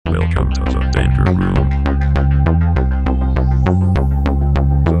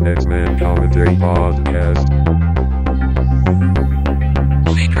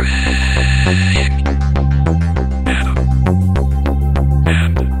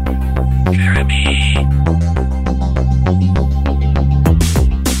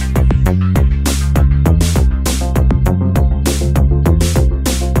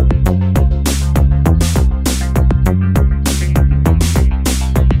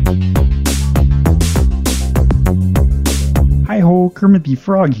Hello, Kermit the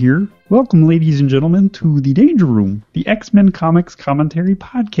Frog here. Welcome, ladies and gentlemen, to the Danger Room, the X-Men Comics Commentary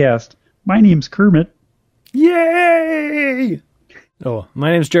Podcast. My name's Kermit. Yay! Oh,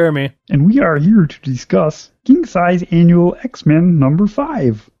 my name's Jeremy. And we are here to discuss King Size Annual X-Men number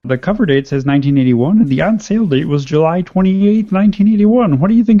 5. The cover date says 1981, and the on-sale date was July 28th, 1981. What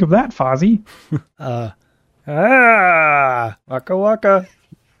do you think of that, Fozzie? Waka waka.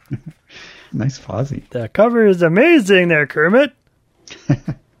 Nice Fozzie. The cover is amazing there, Kermit.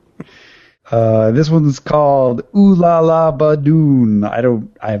 This one's called Ooh La La Badoon.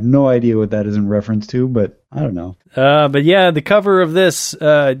 I have no idea what that is in reference to, but I don't know. But yeah, the cover of this,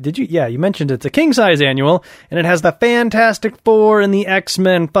 you mentioned it's a king-size annual, and it has the Fantastic Four and the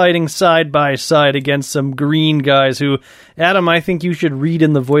X-Men fighting side by side against some green guys who, Adam, I think you should read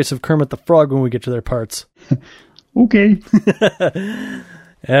in the voice of Kermit the Frog when we get to their parts. Okay.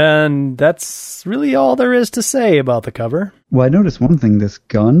 And that's really all there is to say about the cover. Well, I noticed one thing, this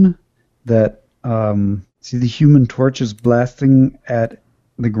gun that, see the Human Torch is blasting at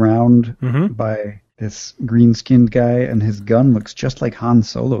the ground by this green-skinned guy, and his gun looks just like Han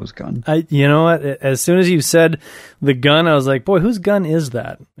Solo's gun. You know what? As soon as you said the gun, I was like, boy, whose gun is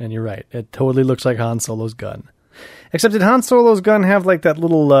that? And you're right. It totally looks like Han Solo's gun. Except did Han Solo's gun have like that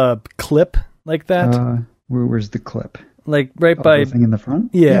little clip like that? Where's the clip? Like right by the thing in the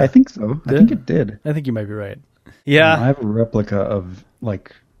front? Yeah, I think so. I think it did. I think you might be right. Yeah. I have a replica of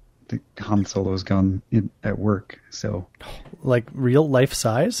like the Han Solo's gun at work. So, like real life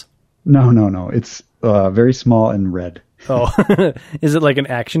size? No. It's very small and red. Oh, is it like an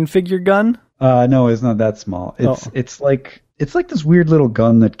action figure gun? No, it's not that small. It's like this weird little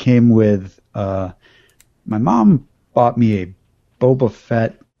gun that came with. My mom bought me a Boba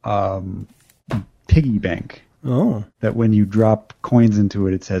Fett piggy bank. Oh. That when you drop coins into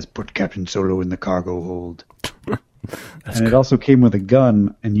it, it says, "Put Captain Solo in the cargo hold." And it also came with a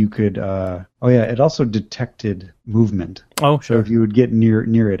gun, and you could, it also detected movement. Oh, sure. So if you would get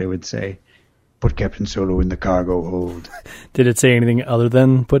near it, it would say, "Put Captain Solo in the cargo hold." Did it say anything other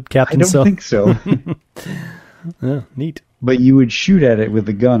than "Put Captain Solo"? I don't think so. Oh, neat. But you would shoot at it with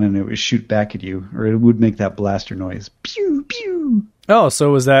the gun, and it would shoot back at you, or it would make that blaster noise. Pew, pew. Oh,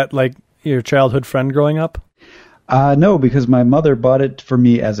 so was that like your childhood friend growing up? No, because my mother bought it for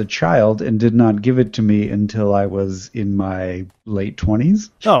me as a child and did not give it to me until I was in my late 20s.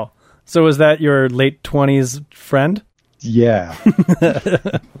 Oh, so was that your late 20s friend? Yeah.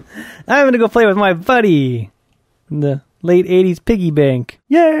 I'm going to go play with my buddy in the late 80s piggy bank.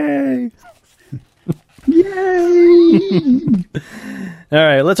 Yay! Yay! All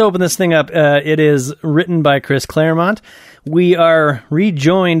right, let's open this thing up. It is written by Chris Claremont. We are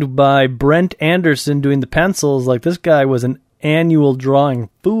rejoined by Brent Anderson doing the pencils. Like, this guy was an annual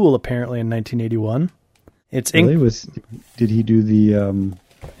drawing fool, apparently, in 1981. It's Did he do the...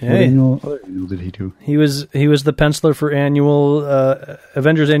 What other annual did he do? He was the penciler for annual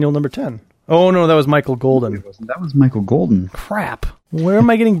Avengers Annual number 10. Oh, no, that was Michael Golden. That was Michael Golden. Crap. Where am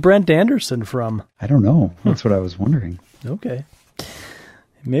I getting Brent Anderson from? I don't know. That's what I was wondering. Okay.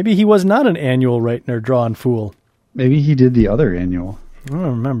 Maybe he was not an annual writing or drawing fool. Maybe he did the other annual. I don't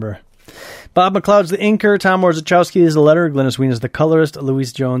remember. Bob McLeod's the inker, Tom Orzechowski is the letterer, Glynis Wein is the colorist,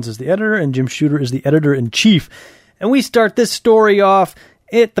 Louise Jones is the editor, and Jim Shooter is the editor-in-chief. And we start this story off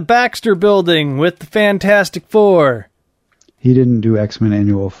at the Baxter Building with the Fantastic Four. He didn't do X-Men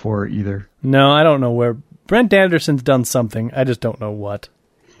Annual 4 either. No, I don't know where. Brent Anderson's done something. I just don't know what.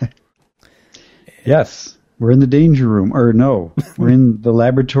 Yes. We're in the Danger Room. Or no, we're in the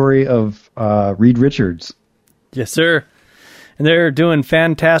laboratory of Reed Richards. Yes, sir. And they're doing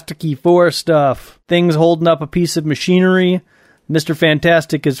Fantastic Four stuff. Things holding up a piece of machinery. Mr.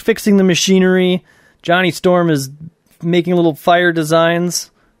 Fantastic is fixing the machinery. Johnny Storm is making little fire designs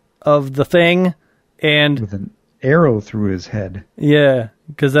of the thing. And with an arrow through his head. Yeah,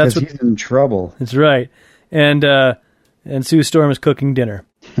 because he's in trouble. That's right. And Sue Storm is cooking dinner.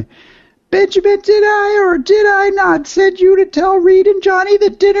 Benjamin, did I or did I not send you to tell Reed and Johnny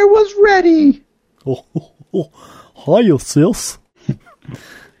that dinner was ready? Hi, sis.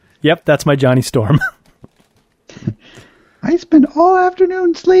 Yep, that's my Johnny Storm. I spent all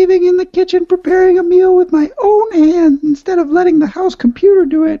afternoon slaving in the kitchen preparing a meal with my own hands instead of letting the house computer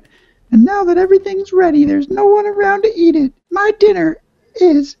do it. And now that everything's ready, there's no one around to eat it. My dinner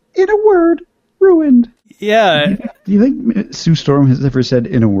is, in a word, ruined. Yeah. Do you think Sue Storm has ever said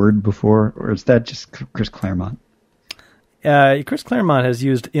 "in a word" before, or is that just Chris Claremont? Chris Claremont has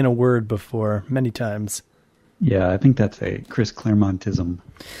used "in a word" before many times. Yeah, I think that's a Chris Claremontism.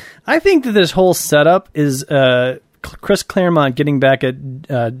 I think that this whole setup is Chris Claremont getting back at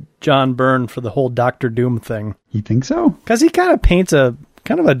John Byrne for the whole Doctor Doom thing. You think so? Because he kind of paints a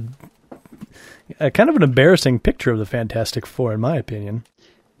kind of an embarrassing picture of the Fantastic Four, in my opinion.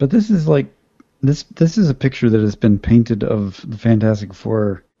 But this is like this is a picture that has been painted of the Fantastic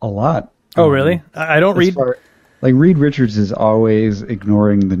Four a lot. Oh, really? I don't read. Like Reed Richards is always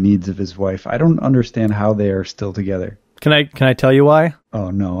ignoring the needs of his wife. I don't understand how they are still together. Can I tell you why?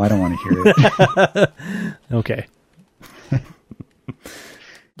 Oh no, I don't want to hear it. Okay.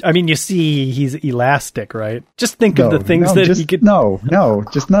 I mean, you see, he's elastic, right? Just think of the things that he could.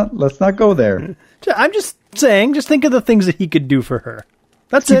 Let's not go there. I'm just saying, just think of the things that he could do for her.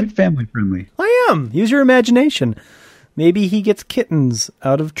 That's Keep it. it family friendly. I am. Use your imagination. Maybe he gets kittens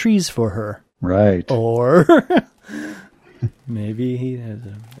out of trees for her. Right. Or maybe he has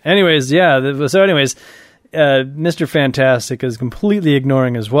Anyways, yeah. So anyways, Mr. Fantastic is completely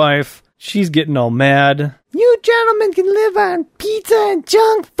ignoring his wife. She's getting all mad. You gentlemen can live on pizza and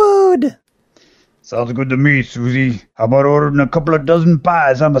junk food. Sounds good to me, Susie. How about ordering a couple of dozen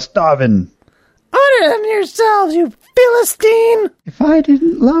pies? I'm starving. Order them yourselves, you Philistine. If I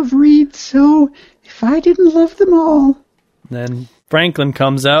didn't love Reed so, if I didn't love them all. Then Franklin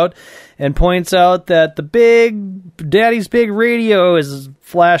comes out and points out that Daddy's big radio is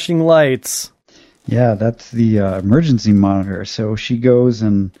flashing lights. Yeah, that's the emergency monitor. So she goes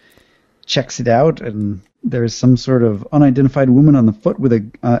and checks it out, and there's some sort of unidentified woman on foot with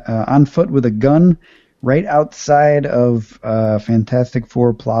a gun right outside of Fantastic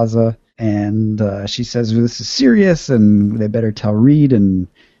Four Plaza, and she says, well, this is serious, and they better tell Reed, and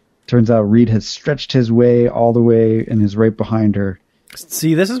turns out Reed has stretched his way all the way and is right behind her.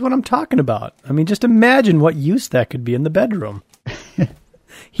 See, this is what I'm talking about. I mean, just imagine what use that could be in the bedroom.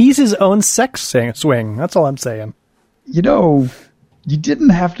 He's his own sex swing. That's all I'm saying. You know, you didn't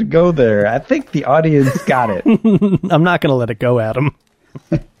have to go there. I think the audience got it. I'm not going to let it go, Adam.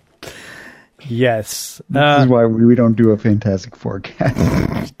 Yes. This is why we don't do a Fantastic Four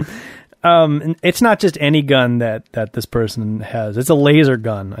cast. It's not just any gun that this person has. It's a laser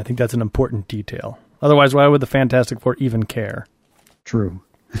gun. I think that's an important detail. Otherwise, why would the Fantastic Four even care? True.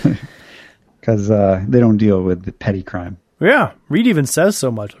 Because they don't deal with the petty crime. Yeah, Reed even says so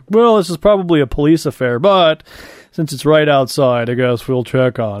much. Well, this is probably a police affair, but since it's right outside, I guess we'll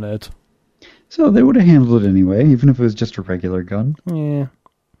check on it. So they would have handled it anyway, even if it was just a regular gun. Yeah.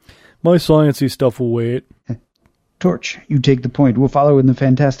 My sciencey stuff will wait. Torch, you take the point. We'll follow in the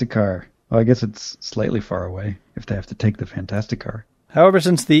Fantastic Car. Well, I guess it's slightly far away if they have to take the Fantastic Car. However,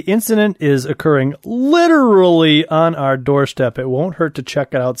 since the incident is occurring literally on our doorstep, it won't hurt to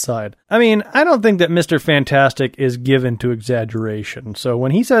check it outside. I mean, I don't think that Mr. Fantastic is given to exaggeration. So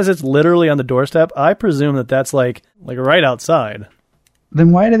when he says it's literally on the doorstep, I presume that that's like right outside.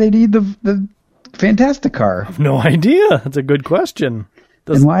 Then why do they need the Fantastic Car? I have no idea. That's a good question.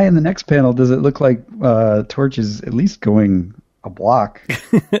 And why in the next panel does it look like Torch is at least going a block?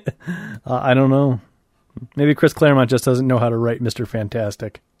 I don't know. Maybe Chris Claremont just doesn't know how to write Mr.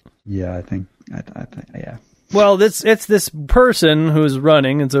 Fantastic. Yeah, I think, yeah. Well, it's this person who's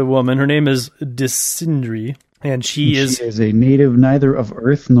running. It's a woman. Her name is Desindri, and she is a native neither of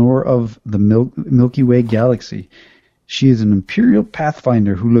Earth nor of the Milky Way galaxy. She is an Imperial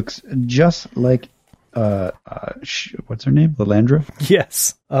Pathfinder who looks just like what's her name? Lilandra?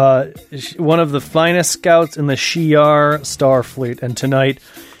 Yes. One of the finest scouts in the Shi'ar Starfleet, and tonight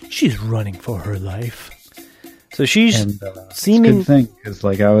she's running for her life. So she's seeming. It's a good thing, because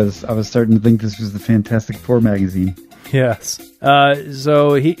I was starting to think this was the Fantastic Four magazine. Yes.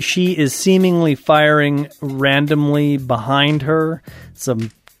 So she is seemingly firing randomly behind her.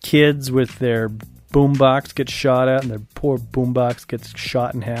 Some kids with their boombox get shot at, and their poor boombox gets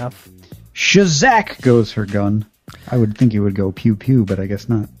shot in half. Shazak goes her gun. I would think it would go pew pew, but I guess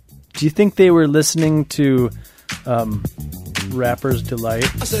not. Do you think they were listening to Rapper's Delight?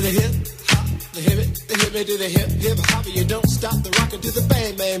 I said a hip hop, the hip me to the hip hop, you don't stop the rockin' to the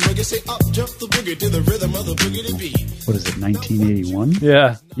bang bang boogie. Say up jump the boogie to the rhythm of the boogie beat. What is it, 1981?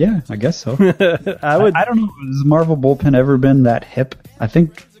 Yeah. Yeah, I guess so. I don't know. Has Marvel Bullpen ever been that hip? I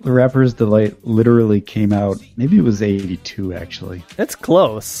think the Rapper's Delight literally came out, maybe it was 82 actually. It's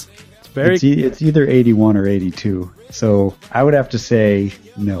close. It's either 81 or 82. So I would have to say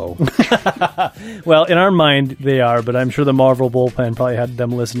no. Well, in our mind, they are, but I'm sure the Marvel Bullpen probably had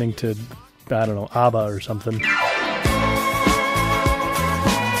them listening to, I don't know, ABBA or something.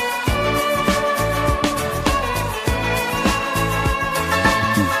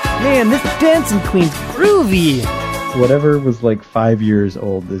 Man, this Dancing Queen's groovy. Whatever was 5 years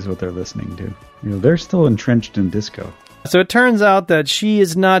old is what they're listening to. They're still entrenched in disco. So it turns out that she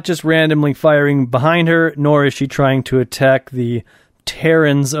is not just randomly firing behind her, nor is she trying to attack the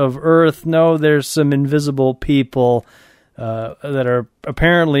Terrans of Earth. No, there's some invisible people that are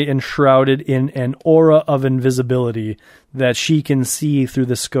apparently enshrouded in an aura of invisibility that she can see through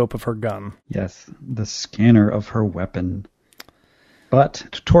the scope of her gun. Yes, the scanner of her weapon.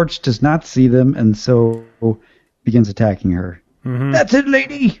 But Torch does not see them, and so begins attacking her. Mm-hmm. That's it,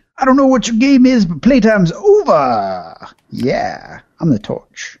 lady! I don't know what your game is, but playtime's over! Yeah, I'm the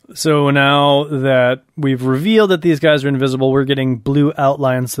Torch. So now that we've revealed that these guys are invisible, we're getting blue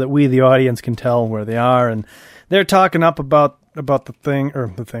outlines so that we, the audience, can tell where they are, and they're talking up about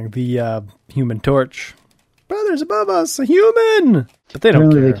the Human Torch. Brothers above us, a human! But they don't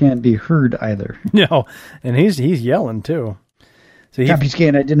Apparently care. they can't be heard either. No, and he's yelling too. So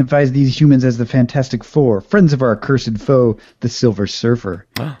CompuScan identifies these humans as the Fantastic Four, friends of our accursed foe, the Silver Surfer.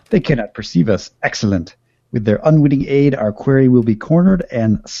 They cannot perceive us. Excellent. With their unwitting aid, our quarry will be cornered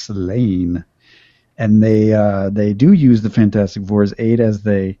and slain. And they do use the Fantastic Four's aid as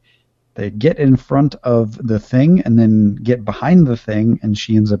they get in front of the thing and then get behind the thing, and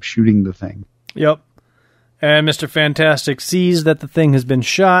she ends up shooting the thing. Yep. And Mr. Fantastic sees that the thing has been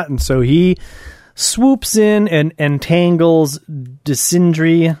shot, and so he swoops in and entangles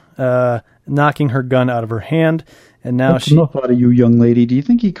Dysindri, knocking her gun out of her hand. And now That's enough out of you, young lady. Do you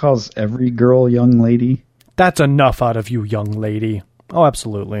think he calls every girl young lady? That's enough out of you, young lady. Oh,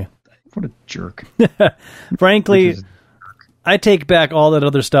 absolutely. What a jerk. Frankly, I take back all that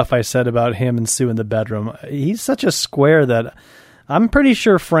other stuff I said about him and Sue in the bedroom. He's such a square that I'm pretty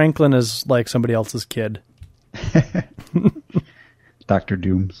sure Franklin is like somebody else's kid. Dr.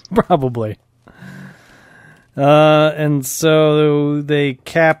 Dooms. Probably. And so they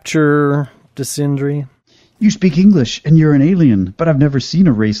capture Dysindri. You speak English, and you're an alien, but I've never seen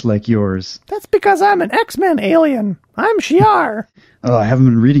a race like yours. That's because I'm an X-Men alien. I'm Shi'ar. Oh, I haven't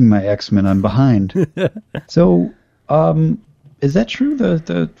been reading my X-Men. I'm behind. So, is that true?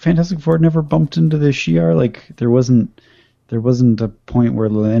 The Fantastic Four never bumped into the Shi'ar? Like, there wasn't a point where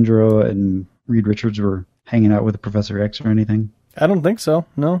Lilandro and Reed Richards were hanging out with Professor X or anything? I don't think so,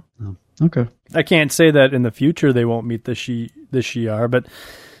 no. Oh, okay. I can't say that in the future they won't meet the Shi'ar, but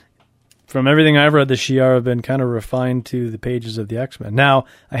from everything I've read, the Shi'ar have been kind of refined to the pages of the X-Men. Now,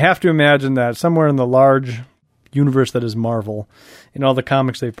 I have to imagine that somewhere in the large universe that is Marvel, in all the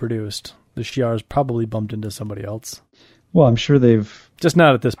comics they've produced, the Shi'ar has probably bumped into somebody else. Well, I'm sure they've... Just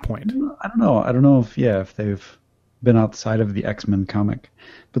not at this point. I don't know. I don't know if they've been outside of the X-Men comic.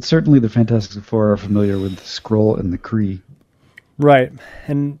 But certainly the Fantastic Four are familiar with the Skrull and the Kree. Right.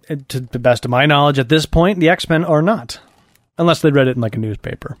 And to the best of my knowledge, at this point, the X-Men are not. Unless they read it in like a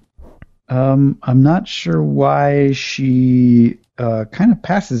newspaper. I'm not sure why she kind of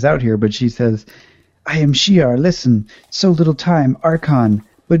passes out here, but she says, I am Shi'ar, listen, so little time, Archon,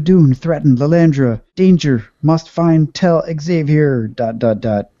 Badoon threatened Lilandra, danger, must find, tell Xavier, ...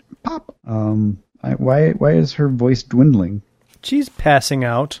 Pop. Why is her voice dwindling? She's passing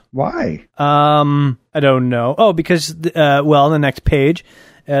out. Why? I don't know. Oh, because, on the next page,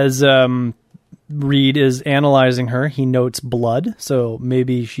 as Reed is analyzing her, he notes blood, so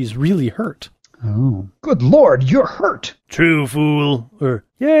maybe she's really hurt. Oh. Good Lord, you're hurt! True, fool. Or,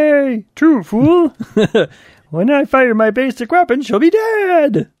 yay, true, fool. When I fire my basic weapon, she'll be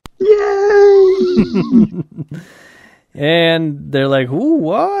dead. Yay! And they're like, ooh,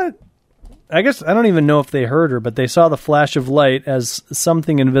 what? I guess, I don't even know if they heard her, but they saw the flash of light as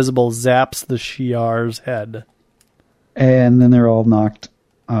something invisible zaps the Shi'ar's head. And then they're all knocked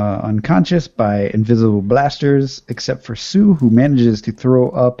unconscious by invisible blasters, except for Sue, who manages to throw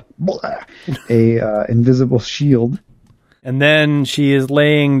up a invisible shield. And then she is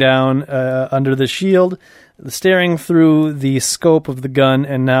laying down under the shield, staring through the scope of the gun,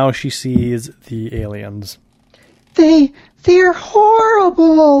 and now she sees the aliens. They're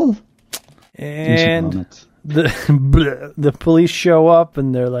horrible! And the police show up,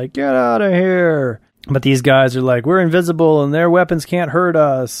 and they're like, get out of here! But these guys are like, we're invisible, and their weapons can't hurt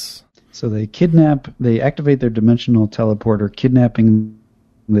us. So they activate their dimensional teleporter, kidnapping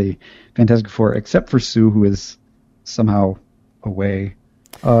the Fantastic Four, except for Sue, who is somehow away.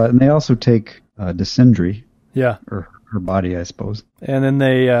 And they also take Dysindri. Yeah. Or her body, I suppose. And then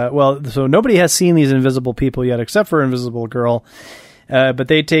they, so nobody has seen these invisible people yet, except for Invisible Girl. But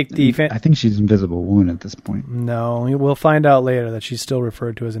they take the... I think she's Invisible Woman at this point. No, we'll find out later that she's still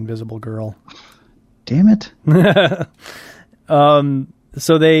referred to as Invisible Girl. Damn it.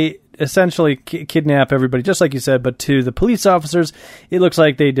 So they essentially kidnap everybody, just like you said, but to the police officers, it looks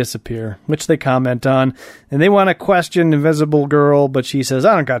like they disappear, which they comment on. And they want to question Invisible Girl, but she says,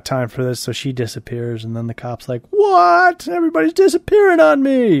 I don't got time for this, so she disappears. And then the cop's like, what? Everybody's disappearing on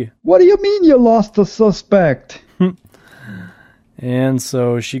me. What do you mean you lost the suspect? And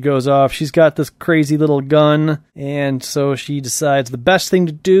so she goes off. She's got this crazy little gun, and so she decides the best thing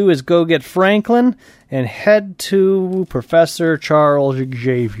to do is go get Franklin and head to Professor Charles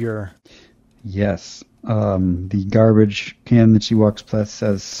Xavier. Yes. The garbage can that she walks past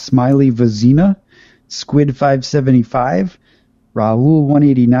says Smiley Vazina, Squid 575, Raoul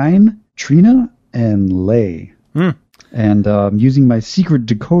 189, Trina, and Lay. And using my secret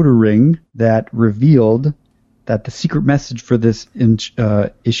decoder ring that revealed that the secret message for this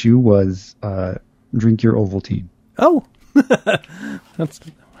issue was drink your Ovaltine. Oh, that's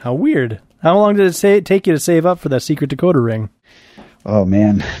how weird. How long did it take you to save up for that secret decoder ring? Oh,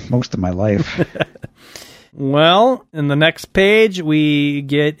 man, most of my life. Well, in the next page, we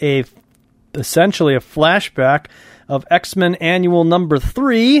get essentially a flashback of X-Men Annual number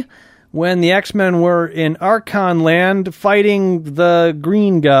 3, when the X-Men were in Archon Land fighting the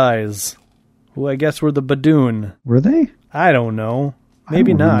green guys, who I guess were the Badoon. Were they? I don't know.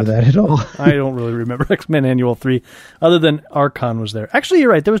 Maybe I don't not. remember that at all. I don't really remember X-Men Annual 3, other than Archon was there. Actually,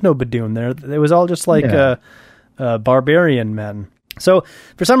 you're right. There was no Badoon there. It was all just like barbarian men. So,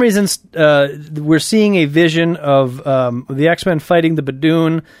 for some reason, we're seeing a vision of the X-Men fighting the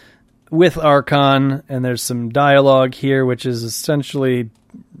Badoon with Archon, and there's some dialogue here, which is essentially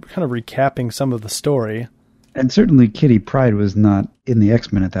kind of recapping some of the story. And certainly Kitty Pryde was not in the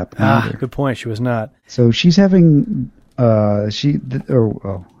X-Men at that point either. Good point. She was not. So she's having... We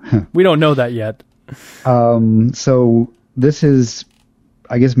don't know that yet. So this is...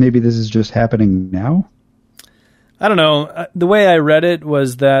 I guess maybe this is just happening now? I don't know. The way I read it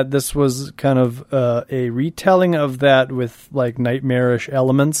was that this was kind of a retelling of that with like nightmarish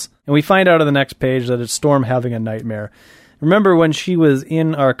elements. And we find out on the next page that it's Storm having a nightmare. Remember when she was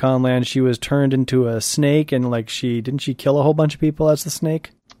in Archon Land, she was turned into a snake, and like didn't she kill a whole bunch of people as the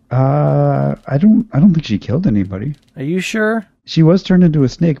snake? I don't think she killed anybody. Are you sure? She was turned into a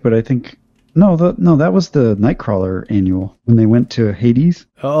snake, but I think no, that was the Nightcrawler annual when they went to Hades.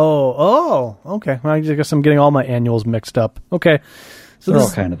 Oh, okay. Well, I guess I'm getting all my annuals mixed up. Okay. So they're all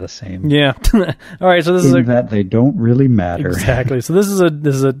kind of the same. Yeah. All right. So this is that they don't really matter. Exactly. So this is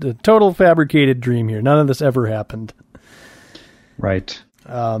a total fabricated dream here. None of this ever happened. Right.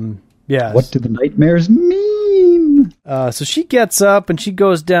 Yeah. What do the nightmares mean? So she gets up and she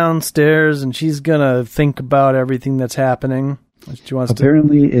goes downstairs and she's gonna think about everything that's happening.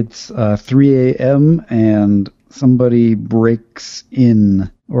 Apparently, it's 3 a.m. and somebody breaks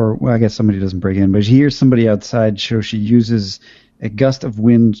in, or well, I guess somebody doesn't break in, but she hears somebody outside. So she uses a gust of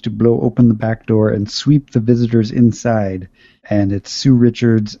wind to blow open the back door and sweep the visitors inside. And it's Sue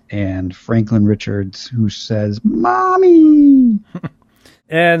Richards and Franklin Richards who says, "Mommy!"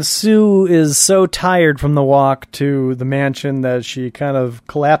 And Sue is so tired from the walk to the mansion that she kind of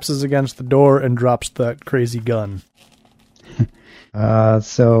collapses against the door and drops that crazy gun.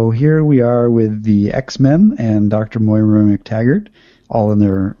 So here we are with the X-Men and Dr. Moira McTaggart, all in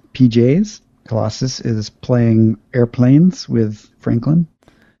their PJs. Colossus is playing airplanes with Franklin.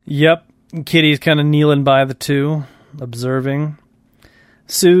 Yep. Kitty's kind of kneeling by the two, observing.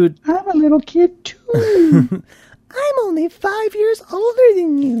 Sue... I'm a little kid, too. I'm only 5 years older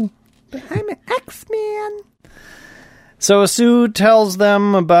than you, but I'm an X-Man. So Sue tells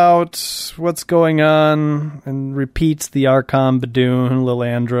them about what's going on and repeats the Archon, Badoon,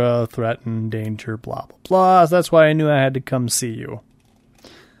 Lilandra, threaten, danger, blah, blah, blah. So that's why I knew I had to come see you.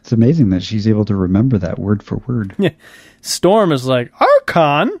 It's amazing that she's able to remember that word for word. Yeah. Storm is like,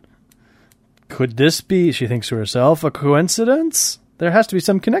 Archon? Could this be, she thinks to herself, a coincidence? There has to be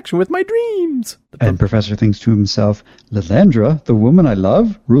some connection with my dreams. And Professor thinks to himself, Lilandra, the woman I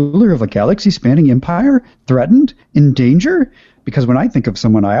love, ruler of a galaxy-spanning empire, threatened, in danger? Because when I think of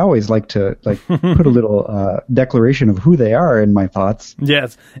someone, I always like to put a little declaration of who they are in my thoughts.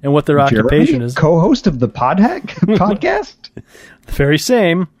 Yes, and what their occupation is. Co-host of the podcast? The very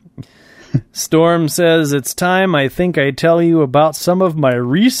same. Storm says, it's time I think I tell you about some of my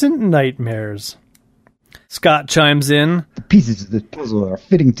recent nightmares. Scott chimes in. The pieces of the puzzle are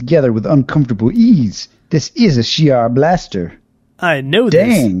fitting together with uncomfortable ease. This is a Shi'ar blaster. I know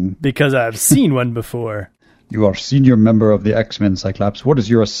Dang. this because I've seen one before. You are senior member of the X-Men, Cyclops. What is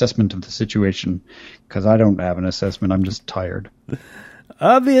your assessment of the situation? Because I don't have an assessment. I'm just tired.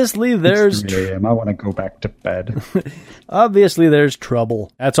 Obviously, there's... It's 3 a.m. I want to go back to bed. Obviously, there's trouble.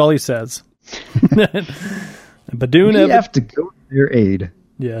 That's all he says. Badoon we have to go to their aid.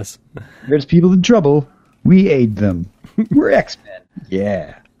 Yes. There's people in trouble. We aid them. We're X-Men.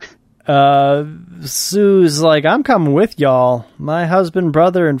 Yeah. Sue's like, I'm coming with y'all. My husband,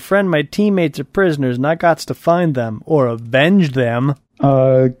 brother, and friend, my teammates are prisoners, and I gots to find them or avenge them.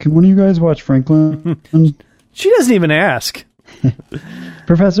 Can one of you guys watch Franklin? She doesn't even ask.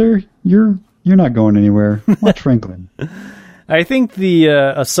 Professor, you're not going anywhere. Watch Franklin. I think the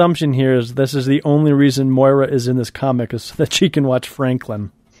assumption here is this is the only reason Moira is in this comic is so that she can watch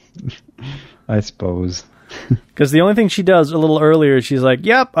Franklin. I suppose. Because the only thing she does a little earlier, she's like,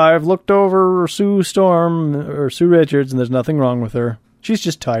 yep, I've looked over Sue Storm, or Sue Richards, and there's nothing wrong with her. She's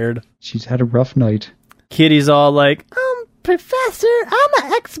just tired. She's had a rough night. Kitty's all like, Professor, I'm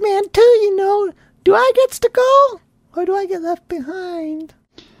an X-Man too, you know. Do I get to go? Or do I get left behind?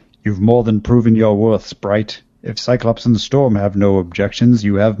 You've more than proven your worth, Sprite. If Cyclops and Storm have no objections,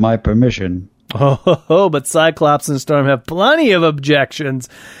 you have my permission. Oh, but Cyclops and Storm have plenty of objections.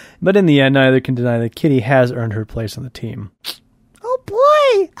 But in the end, neither can deny that Kitty has earned her place on the team. Oh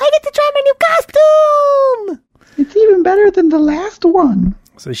boy, I get to try my new costume! It's even better than the last one.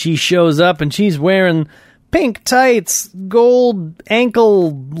 So she shows up and she's wearing pink tights, gold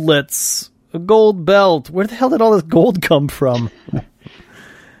anklets, a gold belt. Where the hell did all this gold come from?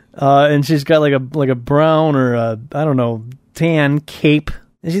 And she's got like a brown or I don't know, tan cape.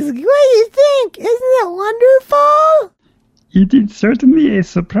 And she's like, what do you think? Isn't that wonderful? It is certainly a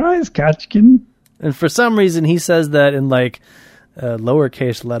surprise, Kachkin. And for some reason, he says that in like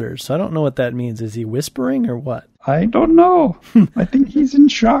lowercase letters. So I don't know what that means. Is he whispering or what? I don't know. I think he's in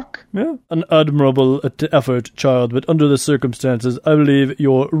shock. Yeah. An admirable effort, child, but under the circumstances, I believe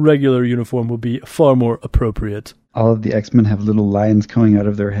your regular uniform will be far more appropriate. All of the X-Men have little lines coming out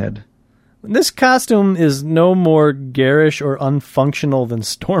of their head. This costume is no more garish or unfunctional than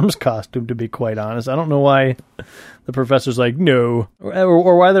Storm's costume, to be quite honest. I don't know why the professor's like, no.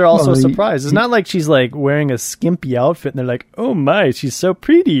 Or why they're all so surprised. It's not like she's like wearing a skimpy outfit and they're like, oh my, she's so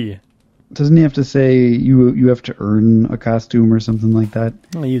pretty. Doesn't he have to say you have to earn a costume or something like that?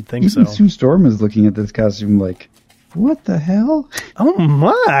 Well, you'd think Even so. Sue Storm is looking at this costume like, what the hell? Oh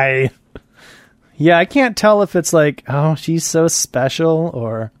my. Yeah, I can't tell if it's like, oh, she's so special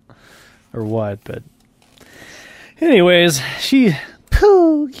or what, but anyways,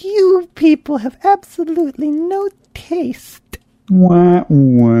 Pooh, you people have absolutely no taste. Wah,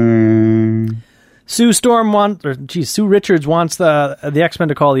 wah. Sue Richards wants the X-Men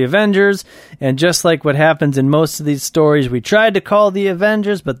to call the Avengers, and just like what happens in most of these stories, we tried to call the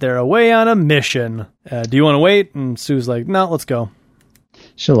Avengers, but they're away on a mission. Do you want to wait? And Sue's like, no, let's go.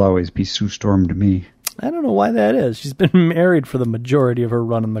 She'll always be Sue Storm to me. I don't know why that is. She's been married for the majority of her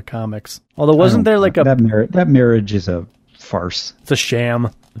run in the comics. Although wasn't there like that marriage is a farce. It's a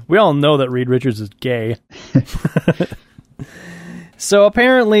sham. We all know that Reed Richards is gay. So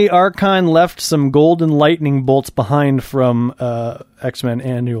apparently Archon left some golden lightning bolts behind from X-Men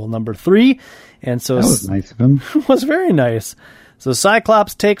Annual number 3. And so that was nice of him. It was very nice. So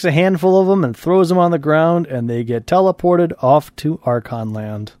Cyclops takes a handful of them and throws them on the ground, and they get teleported off to Archon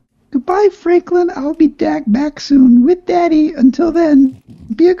Land. Goodbye, Franklin. I'll be back soon with Daddy. Until then,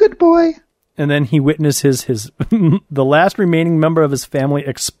 be a good boy. And then he witnesses his the last remaining member of his family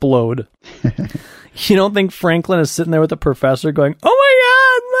explode. You don't think Franklin is sitting there with the professor going,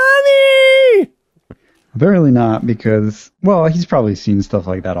 oh my God, Mommy! Apparently not, because, well, he's probably seen stuff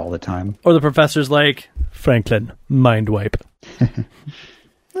like that all the time. Or the professor's like, Franklin, mind wipe.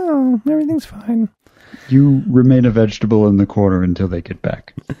 Oh, everything's fine. You remain a vegetable in the corner until they get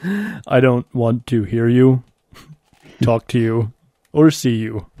back. I don't want to hear you, talk to you, or see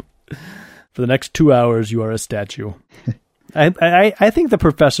you. For the next 2 hours, you are a statue. I think the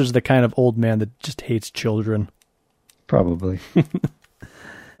professor's the kind of old man that just hates children. Probably.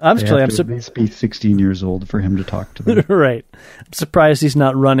 I'm at least be 16 years old for him to talk to them. Right. I'm surprised he's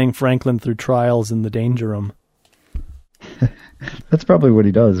not running Franklin through trials in the danger room. That's probably what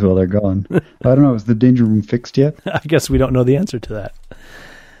he does while they're gone. I don't know. Is the danger room fixed yet? I guess we don't know the answer to that.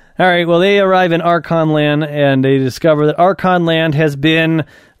 All right. Well, they arrive in Archon Land, and they discover that Archon Land has been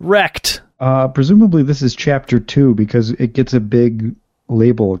wrecked. Presumably this is chapter 2 because it gets a big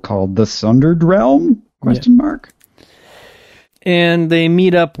label called The Sundered Realm? Question mark. And they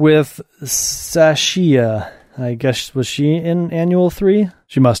meet up with Sashia. I guess, was she in Annual 3?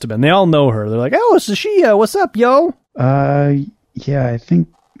 She must have been. They all know her. They're like, oh, Sashia, what's up, yo? Yeah, I think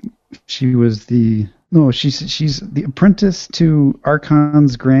she was she's the apprentice to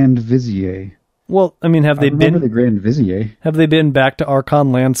Archon's Grand Vizier. Well, I mean, have they been the Grand Vizier? Have they been back to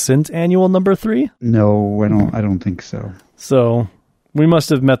Archon Land since Annual number 3? No, I don't think so. So we must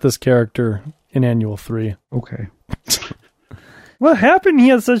have met this character in Annual 3. Okay. What happened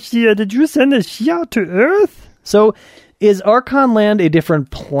here, Sashia? Did you send a Shia to Earth? So, is Archon Land a different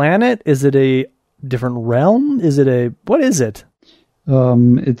planet? Is it a different realm? What is it?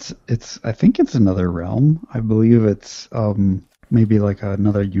 It's I think it's another realm. I believe it's maybe like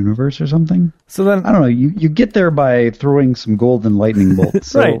another universe or something. So then, I don't know. You get there by throwing some golden lightning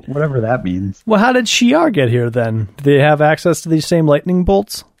bolts. So right. Whatever that means. Well, how did Shi'ar get here then? Do they have access to these same lightning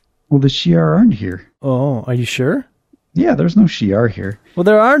bolts? Well, the Shi'ar aren't here. Oh, are you sure? Yeah, there's no Shi'ar here. Well,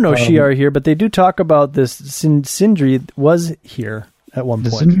 there are no Shi'ar here, but they do talk about this. Sindri was here at one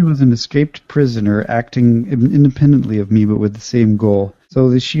point. Sindri was an escaped prisoner acting independently of me, but with the same goal. So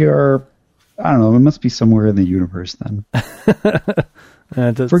the Shi'ar, I don't know, it must be somewhere in the universe then.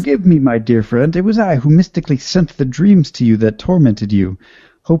 Forgive me, my dear friend. It was I who mystically sent the dreams to you that tormented you,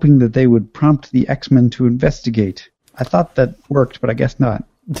 hoping that they would prompt the X-Men to investigate. I thought that worked, but I guess not.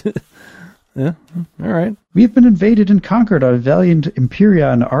 Yeah, all right. We have been invaded and conquered, our valiant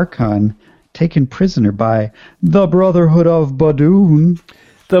Empyrean Archon, taken prisoner by the Brotherhood of Badoon.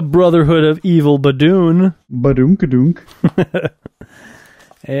 The Brotherhood of Evil Badoon. Badoonka-doonk.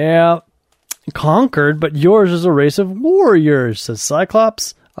 Yeah, conquered, but yours is a race of warriors, says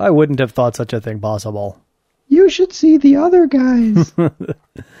Cyclops. I wouldn't have thought such a thing possible. You should see the other guys.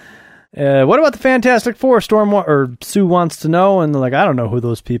 What about the Fantastic Four? Sue wants to know, and they're like, I don't know who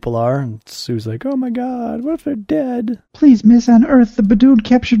those people are. And Sue's like, oh my god, what if they're dead? Please, miss, on Earth, the Badoon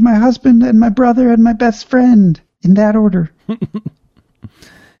captured my husband and my brother and my best friend. In that order.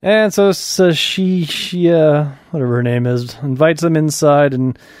 And so she whatever her name is, invites them inside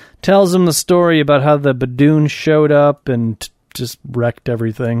and tells them the story about how the Badoon showed up and just wrecked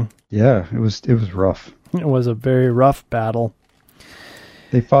everything. Yeah, it was rough. It was a very rough battle.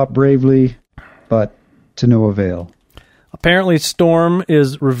 They fought bravely, but to no avail. Apparently Storm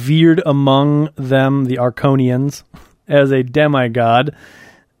is revered among them, the Arconians, as a demigoddess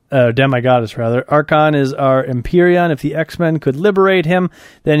rather. Archon is our Empyrean. If the X-Men could liberate him,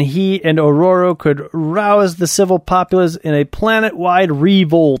 then he and Aurora could rouse the civil populace in a planet-wide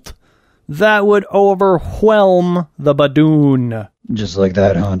revolt that would overwhelm the Badoon. Just like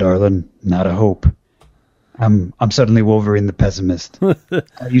that, huh, darling? Not a hope. I'm suddenly Wolverine the pessimist.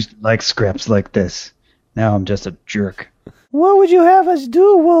 I used to like scraps like this. Now I'm just a jerk. What would you have us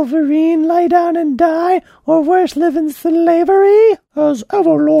do, Wolverine? Lie down and die, or worse, live in slavery? As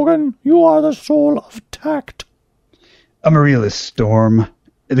ever, Logan, you are the soul of tact. I'm a realist, Storm.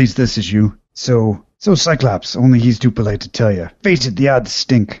 At least this is you. So Cyclops, only he's too polite to tell you. Face it, the odds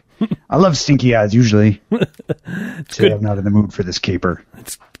stink. I love stinky odds, usually. Today I'm not in the mood for this caper.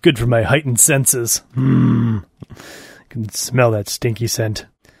 It's good for my heightened senses. I can smell that stinky scent.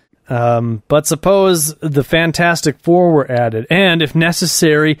 But suppose the Fantastic Four were added, and if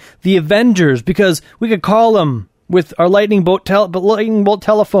necessary, the Avengers, because we could call them with our lightning bolt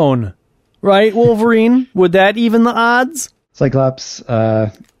telephone. Right, Wolverine? Would that even the odds? Cyclops,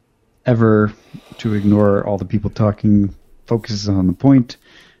 ever to ignore all the people talking, focuses on the point.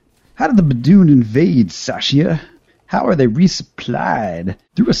 How did the Badoon invade, Sashia? How are they resupplied?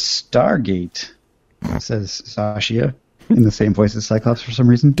 Through a Stargate, says Sashia, in the same voice as Cyclops for some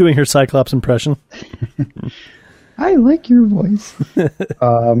reason. Doing her Cyclops impression. I like your voice.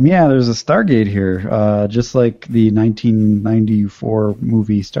 Yeah, there's a Stargate here, just like the 1994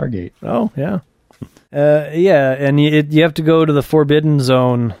 movie Stargate. Oh, yeah. Yeah, and you have to go to the Forbidden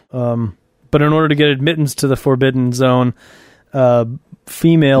Zone, but in order to get admittance to the Forbidden Zone,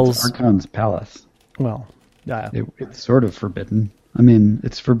 females... It's Archon's palace. Well, it's sort of forbidden. I mean,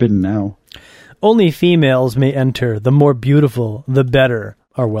 it's forbidden now. Only females may enter. The more beautiful, the better,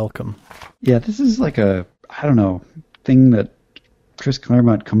 are welcome. Yeah, this is like a, I don't know, thing that Chris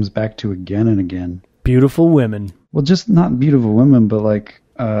Claremont comes back to again and again. Beautiful women. Well, just not beautiful women, but like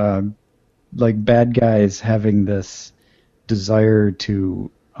bad guys having this desire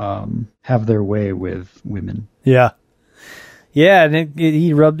to have their way with women. Yeah. Yeah, and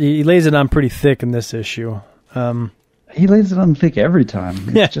he lays it on pretty thick in this issue. He lays it on thick every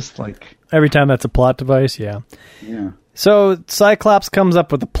time. It's just like... Every time that's a plot device, yeah. Yeah. So Cyclops comes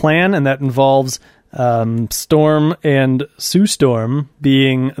up with a plan, and that involves Storm and Sue Storm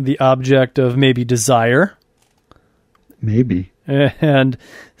being the object of maybe desire. Maybe. And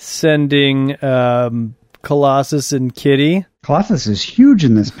sending Colossus and Kitty. Colossus is huge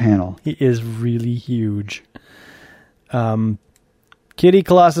in this panel. He is really huge. Kitty,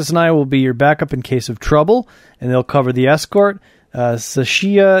 Colossus, and I will be your backup in case of trouble, and they'll cover the escort.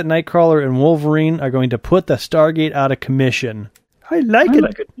 Sashia, Nightcrawler, and Wolverine are going to put the Stargate out of commission. I like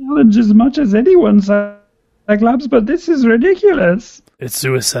a challenge as much as anyone, Cyclops, but this is ridiculous. It's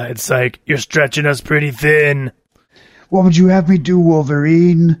suicide, Psych. You're stretching us pretty thin. What would you have me do,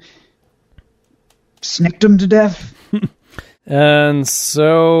 Wolverine? Snicked him to death? And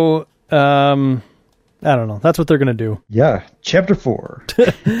so, I don't know. That's what they're going to do. Yeah, chapter 4.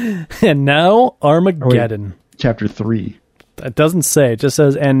 And now Armageddon. Chapter 3. It doesn't say. It just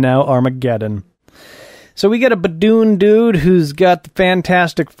says, and now Armageddon. So we get a Badoon dude who's got the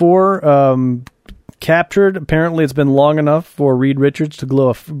Fantastic Four captured. Apparently it's been long enough for Reed Richards to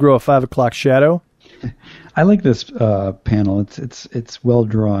grow a 5 o'clock shadow. I like this panel. It's well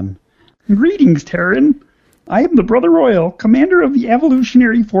drawn. Greetings, Terran. I am the Brother Royal, commander of the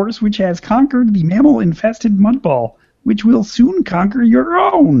evolutionary force which has conquered the mammal-infested Mudball, which will soon conquer your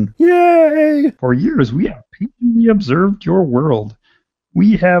own. Yay! For years, we have patiently observed your world.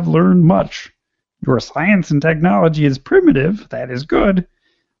 We have learned much. Your science and technology is primitive. That is good.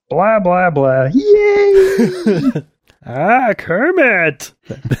 Blah, blah, blah. Yay! Kermit!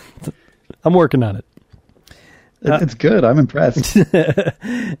 I'm working on it. It's good. I'm impressed. And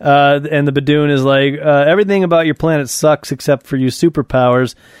the Badoon is like, everything about your planet sucks except for your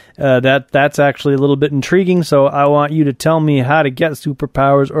superpowers. That's actually a little bit intriguing, so I want you to tell me how to get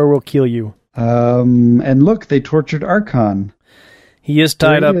superpowers or we'll kill you. And look, they tortured Archon. He is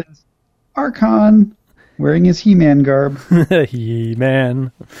tied up. Archon, wearing his He-Man garb.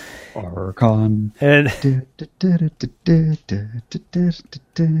 He-Man. Archon. And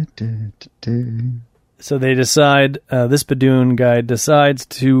so they decide, this Badoon guy decides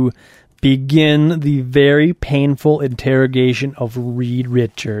to begin the very painful interrogation of Reed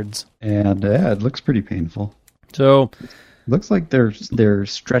Richards. And it looks pretty painful. So, looks like they're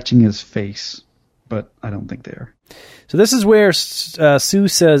stretching his face, but I don't think they are. So this is where Sue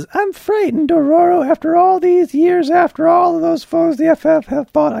says, I'm frightened, Dororo. After all these years, after all of those foes the FF have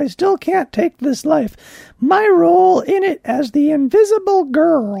fought, I still can't take this life. My role in it as the invisible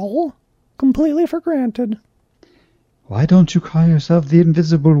girl, completely for granted. Why don't you call yourself the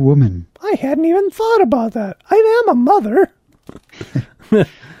Invisible Woman? I hadn't even thought about that. I am a mother.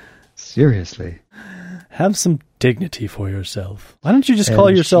 Seriously. Have some dignity for yourself. Why don't you just call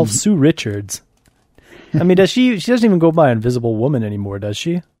yourself Sue Richards? I mean, she doesn't even go by Invisible Woman anymore, does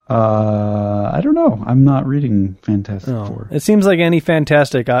she? I don't know. I'm not reading Fantastic Four. It seems like any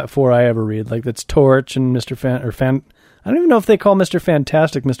Fantastic Four I ever read. Like, that's Torch and Mr. I don't even know if they call Mr.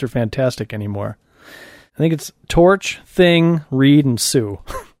 Fantastic anymore. I think it's Torch, Thing, Reed, and Sue.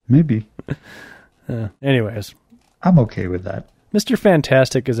 Maybe. Anyways. I'm okay with that. Mr.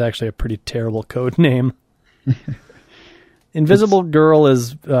 Fantastic is actually a pretty terrible code name. Invisible Girl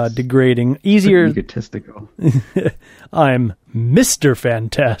is degrading. Easier. Egotistical. I'm Mr.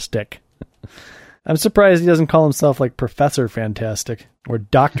 Fantastic. I'm surprised he doesn't call himself like Professor Fantastic or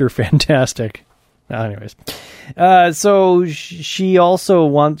Dr. Fantastic. Anyways, so she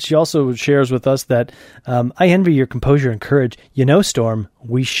also shares with us that I envy your composure and courage. You know, Storm,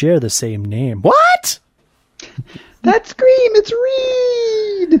 we share the same name. What? That scream! It's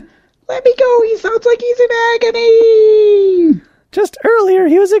Reed! Let me go! He sounds like he's in agony! Just earlier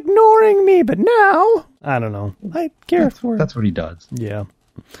he was ignoring me, but now I don't know. I care for him. That's what he does. Yeah.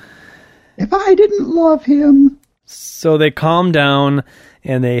 If I didn't love him. So they calm down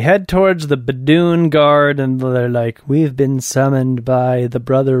and they head towards the Badoon guard and they're like, we've been summoned by the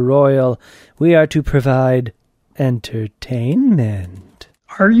Brother Royal. We are to provide entertainment.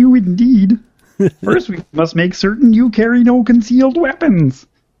 Are you indeed? First we must make certain you carry no concealed weapons.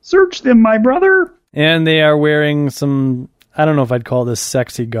 Search them, my brother. And they are wearing some, I don't know if I'd call this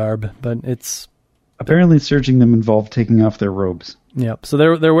sexy garb, but it's... Apparently searching them involved taking off their robes. Yep, so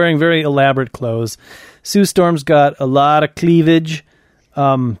they're wearing very elaborate clothes. Sue Storm's got a lot of cleavage.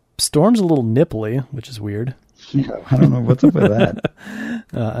 Storm's a little nipply, which is weird. Yeah, I don't know what's up with that.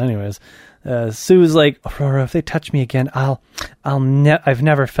 Anyways, Sue's like, Aurora, if they touch me again, I've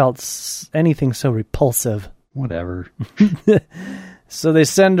nenever felt anything so repulsive. Whatever. So they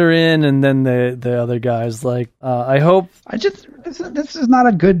send her in, and then the other guy's like, I hope. This is not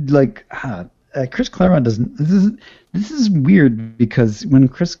a good, like, Chris Claremont doesn't. This is weird because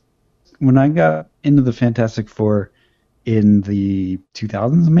when I got into the Fantastic Four in the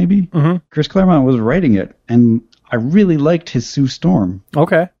 2000s, maybe, Chris Claremont was writing it, and I really liked his Sue Storm.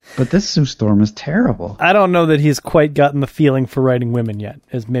 Okay. But this Sue Storm is terrible. I don't know that he's quite gotten the feeling for writing women yet,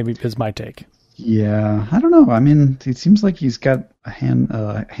 is my take. Yeah, I don't know. I mean, it seems like he's got a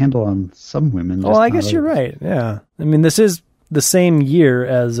handle on some women. Well, I guess you're right, yeah. I mean, this is the same year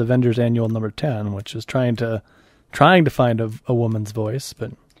as Avengers Annual number 10, which is trying to find a woman's voice,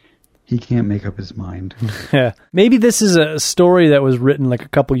 but he can't make up his mind. Yeah, maybe this is a story that was written like a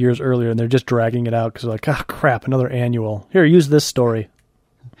couple years earlier, and they're just dragging it out because they're like, oh crap, another annual. Here, use this story.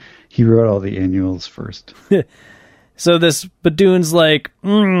 He wrote all the annuals first. So this Badoon's like,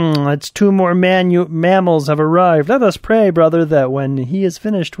 it's 2 more mammals have arrived. Let us pray, brother, that when he is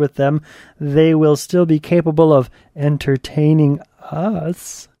finished with them, they will still be capable of entertaining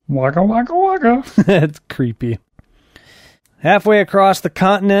us. Waka waka waka. It's creepy. Halfway across the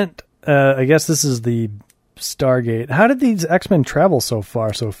continent, I guess this is the Stargate. How did these X-Men travel so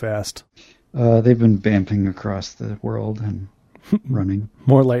far so fast? They've been vamping across the world and running.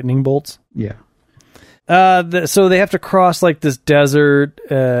 More lightning bolts? Yeah. So they have to cross like this desert,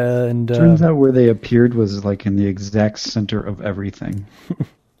 and turns out where they appeared was like in the exact center of everything,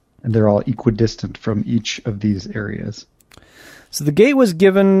 and they're all equidistant from each of these areas. So the gate was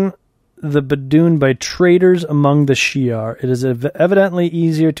given the Badoon by traders among the Shi'ar. It is evidently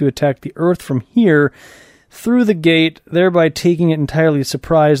easier to attack the Earth from here through the gate, thereby taking it entirely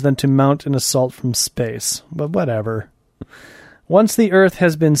surprise, than to mount an assault from space. But whatever. Once the Earth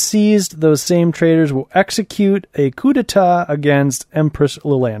has been seized, those same traders will execute a coup d'etat against Empress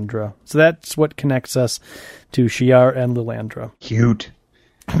Lilandra. So that's what connects us to Shi'ar and Lilandra. Cute.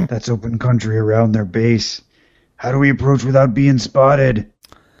 That's open country around their base. How do we approach without being spotted?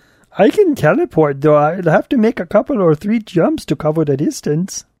 I can teleport, though I'll have to make a couple or 3 jumps to cover the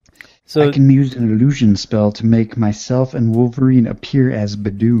distance. So I can use an illusion spell to make myself and Wolverine appear as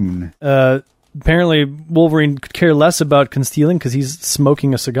Badoon. Apparently, Wolverine could care less about concealing because he's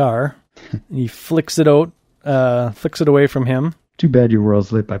smoking a cigar. He flicks it away from him. Too bad your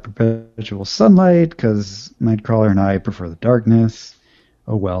world's lit by perpetual sunlight, because Nightcrawler and I prefer the darkness.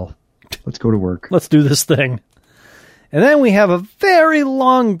 Oh well. Let's go to work. Let's do this thing. And then we have a very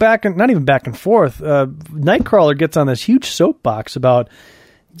long not even back and forth. Nightcrawler gets on this huge soapbox about,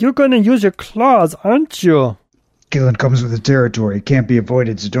 you're going to use your claws, aren't you? Killing comes with the territory. It can't be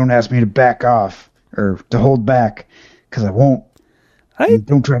avoided, so don't ask me to back off, or to hold back, because I won't. And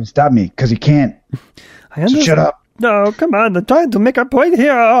don't try to stop me, because you can't. So shut up. No, come on, I'm trying to make a point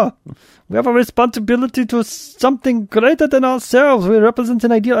here. We have a responsibility to something greater than ourselves. We represent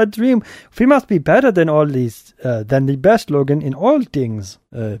an ideal, a dream. We must be better than all these, than the best, Logan, in all things.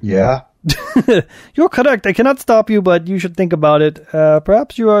 Yeah? You're correct. I cannot stop you, but you should think about it.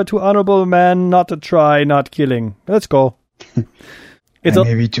 Perhaps you are too honorable a man not to try not killing. Let's go. I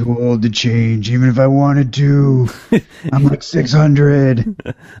may be too old to change, even if I wanted to. I'm like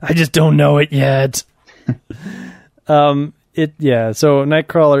 600. I just don't know it yet. So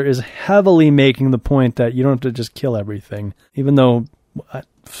Nightcrawler is heavily making the point that you don't have to just kill everything, even though, as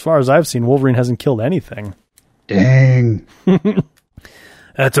far as I've seen, Wolverine hasn't killed anything. Dang.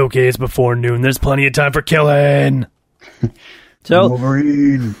 That's okay, it's before noon. There's plenty of time for killing. So,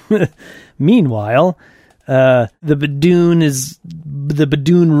 Wolverine. Meanwhile, the Badoon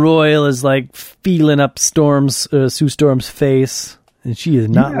Royal is like feeling up Sue Storm's face, and she is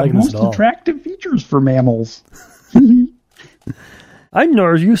not liking this at all. Most attractive features for mammals. I'm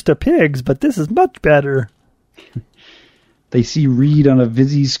not used to pigs, but this is much better. They see Reed on a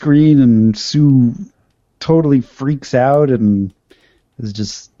Vizzy screen, and Sue totally freaks out and is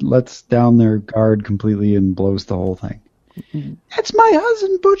just lets down their guard completely and blows the whole thing. That's my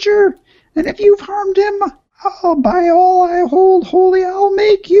husband, Butcher, and if you've harmed him, I'll by all I hold holy, I'll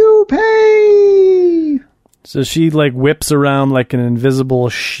make you pay. So she like whips around like an invisible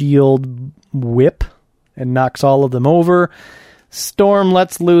shield whip and knocks all of them over. Storm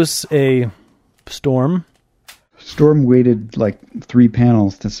lets loose a storm. Storm waited like 3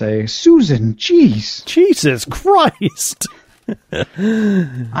 panels to say, Susan, jeez. Jesus Christ.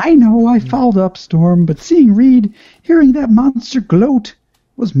 I know I fouled up, Storm, but seeing Reed, hearing that monster gloat,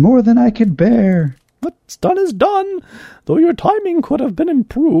 was more than I could bear. What's done is done. Though your timing could have been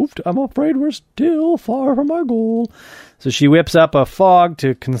improved, I'm afraid we're still far from our goal. So she whips up a fog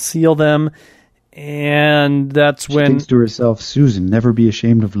to conceal them, and that's when... She thinks to herself, Susan, never be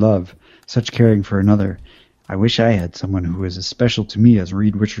ashamed of love, such caring for another. I wish I had someone who is as special to me as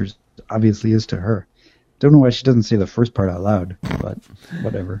Reed Richards obviously is to her. Don't know why she doesn't say the first part out loud, but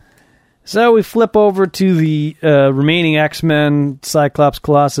whatever. So we flip over to the remaining X-Men, Cyclops,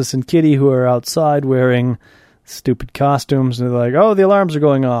 Colossus, and Kitty, who are outside wearing stupid costumes. And they're like, oh, the alarms are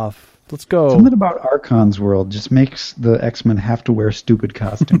going off. Let's go. Something about Archon's world just makes the X-Men have to wear stupid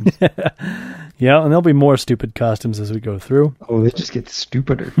costumes. Yeah, and there'll be more stupid costumes as we go through. Oh, they just get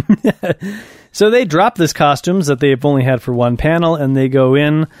stupider. So they drop these costumes that they've only had for one panel, and they go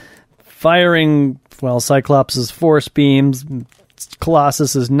in firing, Cyclops' force beams.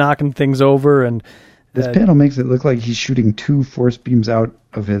 Colossus is knocking things over, and this panel makes it look like he's shooting 2 force beams out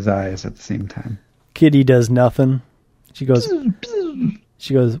of his eyes at the same time. Kitty does nothing. She goes,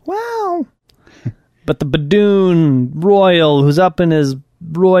 wow. But the Badoon Royal, who's up in his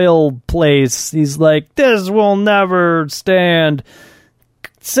royal place. He's like, this will never stand.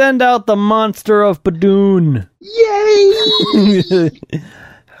 Send out the monster of Badoon. Yay!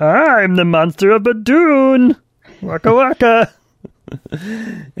 I'm the monster of Badoon. Waka waka.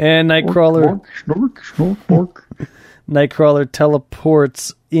 And Nightcrawler. Nightcrawler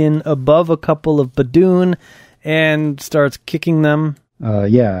teleports in above a couple of Badoon and starts kicking them.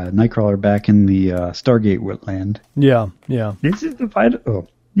 Nightcrawler back in the Stargate land. Yeah. This is the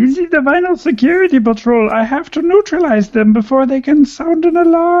final security patrol. I have to neutralize them before they can sound an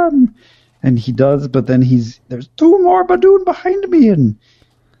alarm. And he does, but then there's 2 more Badoon behind me, and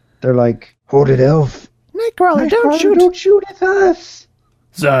they're like, hold it, elf. Nightcrawler, Don't shoot at us.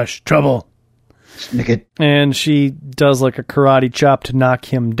 Zash, trouble. Snick it. And she does like a karate chop to knock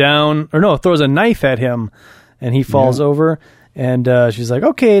him down. Or no, throws a knife at him, and he falls over. And she's like,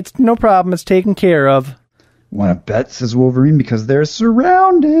 okay, it's no problem. It's taken care of. Want to bet, says Wolverine, because they're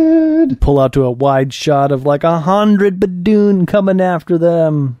surrounded. Pull out to a wide shot of like 100 Badoon coming after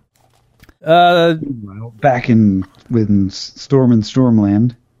them. Back in Storm and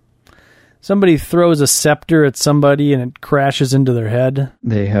Stormland. Somebody throws a scepter at somebody and it crashes into their head.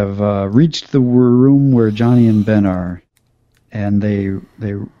 They have reached the room where Johnny and Ben are, and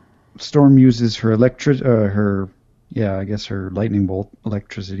Storm uses her her lightning bolt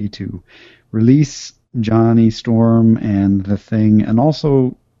electricity to release Johnny, Storm, and the Thing, and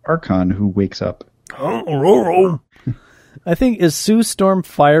also Archon, who wakes up. I think, is Sue Storm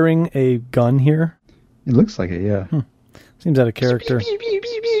firing a gun here? It looks like it, yeah. Seems out of character. Pew, pew,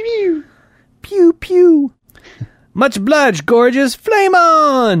 pew, pew, pew. Pew, pew. Much obliged, gorgeous. Flame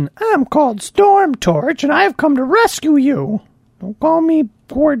on! I'm called Stormtorch, and I've come to rescue you. Don't call me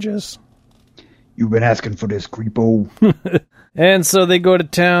gorgeous. You've been asking for this, creepo. And so they go to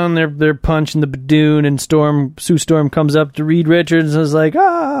town, they're punching the Badoon, and Sue Storm comes up to Reed Richards and is like,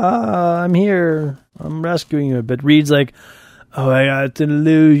 I'm here. I'm rescuing you. But Reed's like, oh my God, it's an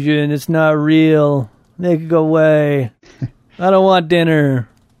illusion. It's not real. Make it go away. I don't want dinner.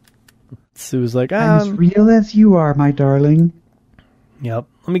 Sue's like, I'm as real as you are, my darling. Yep.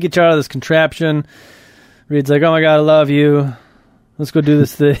 Let me get you out of this contraption. Reed's like, oh my God, I love you. Let's go do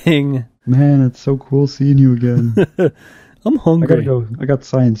this thing. Man, it's so cool seeing you again. I'm hungry. I gotta go. I got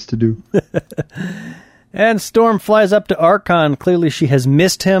science to do. And Storm flies up to Archon. Clearly she has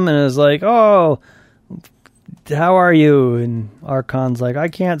missed him and is like, oh, how are you? And Archon's like, I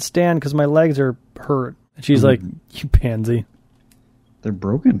can't stand because my legs are hurt. And she's like, you pansy. They're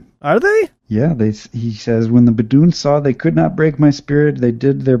broken. Are they? Yeah, he says, when the Badoon saw they could not break my spirit, they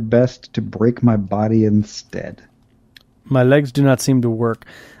did their best to break my body instead. My legs do not seem to work.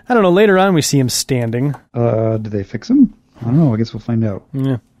 I don't know, later on we see him standing. Do they fix him? I don't know, I guess we'll find out.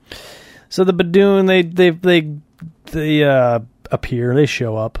 Yeah. So the Badoon, they appear, they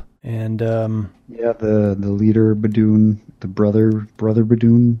show up, and the leader Badoon, the brother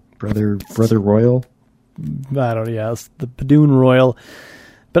Badoon, brother Royal. It's the Badoon Royal.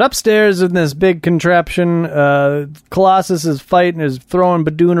 But upstairs in this big contraption, Colossus is fighting, is throwing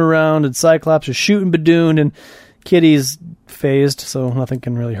Badoon around, and Cyclops is shooting Badoon, and Kitty's phased, so nothing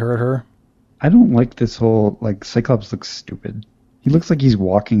can really hurt her. I don't like this whole, Cyclops looks stupid. He looks like he's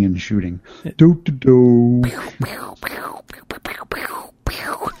walking and shooting. Do-do-do.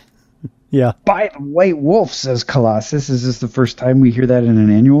 Yeah. By the White Wolf, says Colossus. Is this the first time we hear that in an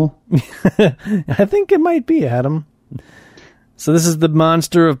annual? I think it might be, Adam. So this is the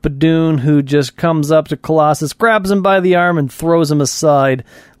monster of Badoon who just comes up to Colossus, grabs him by the arm, and throws him aside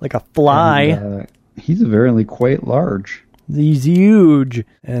like a fly. And, he's very quite large. He's huge.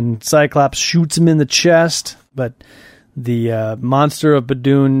 And Cyclops shoots him in the chest, but the monster of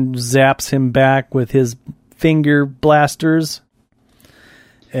Badoon zaps him back with his finger blasters.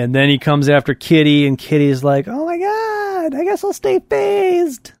 And then he comes after Kitty, and Kitty's like, oh my God, I guess I'll stay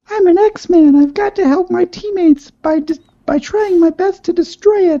phased. I'm an X-Man. I've got to help my teammates by trying my best to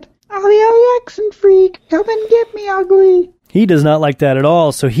destroy it. Ollie X-and freak, come and get me, ugly. He does not like that at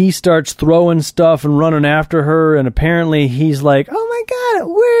all, so he starts throwing stuff and running after her, and apparently he's like, oh my God, it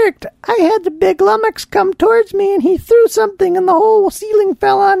worked. I had the big lummox come towards me, and he threw something, and the whole ceiling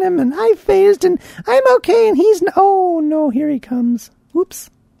fell on him, and I phased, and I'm okay, and he's... Oh, no, here he comes. Oops.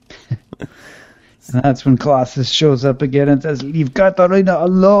 And that's when Colossus shows up again and says, leave Katarina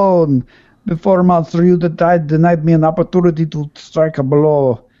alone. Before Monster, you denied me an opportunity to strike a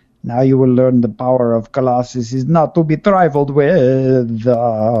blow. Now you will learn the power of Colossus is not to be trifled with.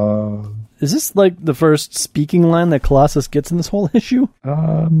 Is this like the first speaking line that Colossus gets in this whole issue?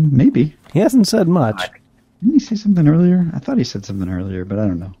 Maybe. He hasn't said much. Didn't he say something earlier? I thought he said something earlier, but I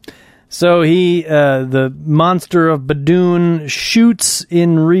don't know. So the monster of Badoon shoots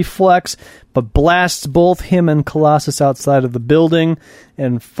in reflex, but blasts both him and Colossus outside of the building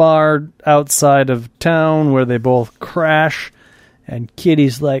and far outside of town where they both crash. And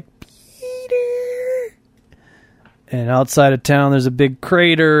Kitty's like, Peter. And outside of town, there's a big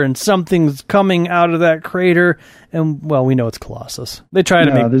crater, and something's coming out of that crater. And, well, we know it's Colossus. They try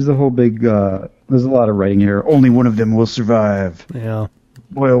to make... There's a whole big... there's a lot of writing here. Only one of them will survive. Yeah.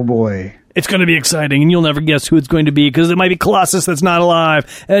 Boy, oh boy. It's going to be exciting, and you'll never guess who it's going to be, because it might be Colossus that's not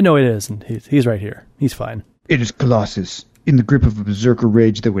alive. And no, it isn't. He's right here. He's fine. It is Colossus, in the grip of a berserker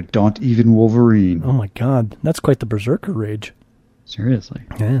rage that would daunt even Wolverine. Oh my god, that's quite the berserker rage. Seriously.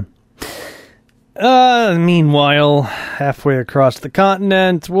 Yeah. Meanwhile, halfway across the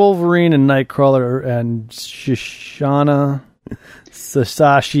continent, Wolverine and Nightcrawler and Shoshana,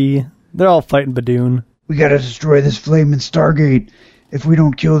 Sasashi, they're all fighting Badoon. We gotta destroy this flame in Stargate. If we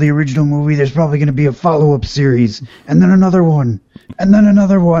don't kill the original movie, there's probably gonna be a follow-up series, and then another one, and then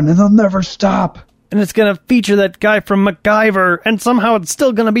another one, and they'll never stop. And it's gonna feature that guy from MacGyver, and somehow it's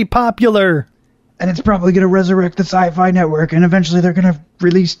still gonna be popular. And it's probably gonna resurrect the Sci-Fi Network, and eventually they're gonna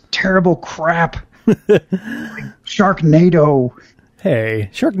release terrible crap. Like Sharknado. Hey,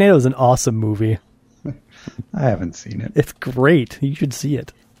 Sharknado is an awesome movie. I haven't seen it. It's great. You should see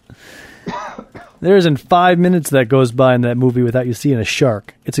it. There isn't 5 minutes that goes by in that movie without you seeing a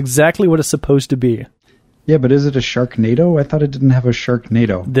shark. It's exactly what it's supposed to be. Yeah, but is it a Sharknado? I thought it didn't have a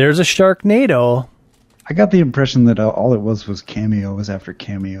Sharknado. There's a Sharknado. I got the impression that all it was cameo. It was after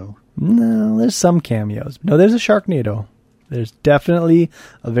cameo. No, there's some cameos. No, there's a Sharknado. There's definitely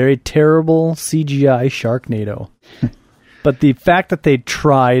a very terrible CGI Sharknado. But the fact that they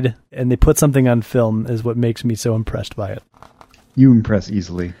tried and they put something on film is what makes me so impressed by it. You impress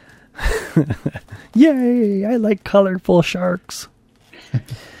easily. Yay! I like colorful sharks.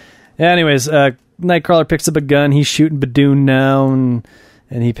 Anyways, Nightcrawler picks up a gun. He's shooting Badoon now, and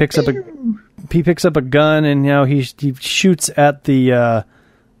he picks up a gun, and now he shoots at the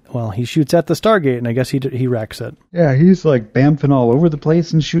he shoots at the Stargate, and I guess he wrecks it. Yeah, he's like bamfing all over the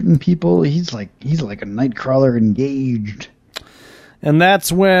place and shooting people. He's like a Nightcrawler engaged. And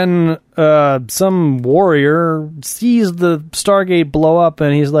that's when some warrior sees the Stargate blow up,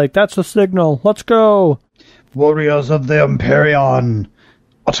 and he's like, that's the signal. Let's go. Warriors of the Empyrean,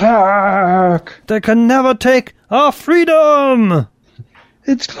 attack! They can never take our freedom!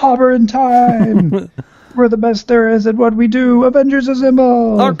 It's clobbering time! We're the best there is at what we do. Avengers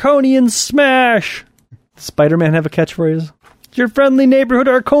Assemble! Arconians smash! Does Spider-Man have a catchphrase? Your friendly neighborhood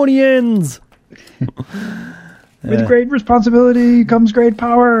Arconians! With great responsibility comes great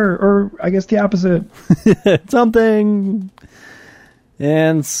power, or I guess the opposite. Something.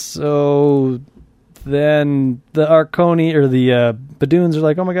 And so then the Arconi or the Badoons are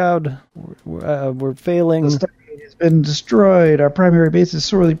like, "Oh my God, we're failing. The Stargate has been destroyed. Our primary base is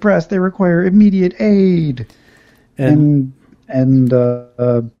sorely pressed. They require immediate aid." And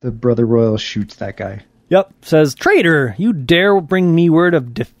the Brother Royal shoots that guy. Yep, says, "Traitor! You dare bring me word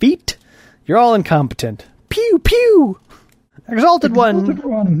of defeat? You're all incompetent." Pew, pew! Exalted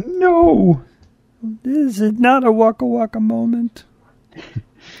One! No! This is not a Waka Waka moment.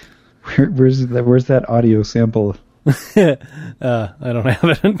 Where's that audio sample? I don't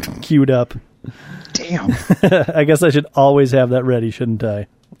have it queued up. Damn. I guess I should always have that ready, shouldn't I?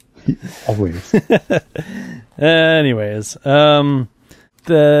 Always. Anyways, now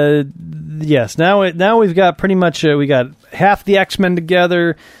we've got pretty much we got half the X-Men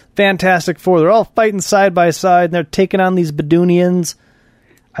together. Fantastic Four. They're all fighting side by side, and they're taking on these Badoonians.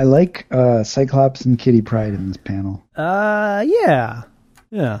 I like Cyclops and Kitty Pryde in this panel. Yeah.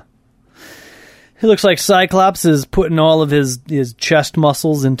 It looks like Cyclops is putting all of his chest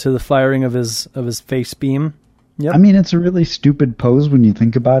muscles into the firing of his face beam. Yep. I mean, it's a really stupid pose when you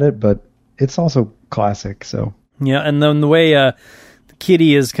think about it, but it's also classic. So yeah, and then the way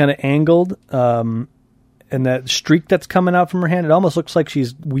Kitty is kind of angled. And that streak that's coming out from her hand, it almost looks like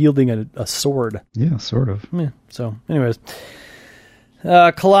she's wielding a sword. Yeah, sort of. Yeah. So, anyways.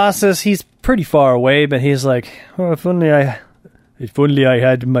 Colossus, he's pretty far away, but he's like, oh, if only I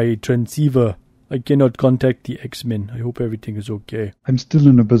had my transceiver. I cannot contact the X-Men. I hope everything is okay. I'm still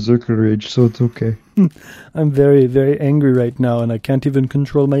in a berserker rage, so it's okay. I'm very, very angry right now, and I can't even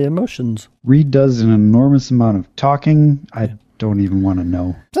control my emotions. Reed does an enormous amount of talking. I don't even want to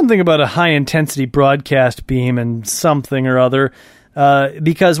know. Something about a high-intensity broadcast beam and something or other.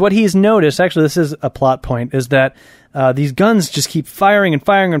 Because what he's noticed, actually this is a plot point, is that these guns just keep firing and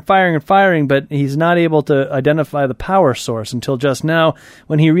firing and firing and firing, but he's not able to identify the power source until just now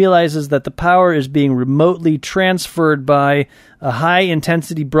when he realizes that the power is being remotely transferred by a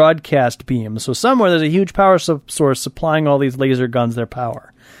high-intensity broadcast beam. So somewhere there's a huge power source supplying all these laser guns their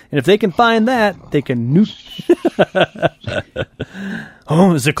power. And if they can find that, they can nuke.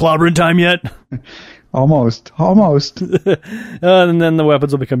 Oh, is it clobbering time yet? Almost. And then the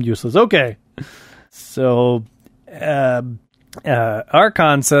weapons will become useless. Okay. So,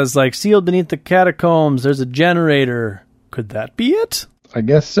 Archon says, like, sealed beneath the catacombs, there's a generator. Could that be it? I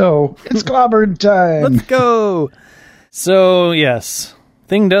guess so. It's clobbering time. Let's go. So, yes.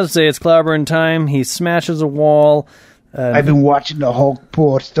 Thing does say it's clobbering time. He smashes a wall. I've been watching the Hulk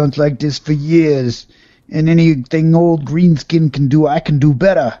pull stunts like this for years. And anything old Greenskin can do, I can do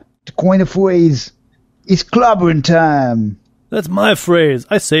better. To coin a phrase, it's clobbering time. That's my phrase.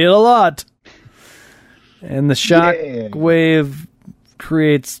 I say it a lot. And the shock wave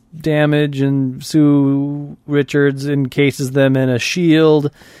creates damage, and Sue Richards encases them in a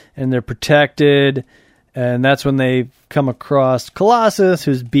shield, and they're protected. And that's when they come across Colossus,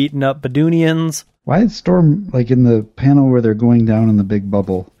 who's beating up Badunians. Why is Storm, like in the panel where they're going down in the big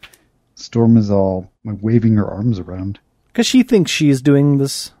bubble, Storm is all waving her arms around? Because she thinks she's doing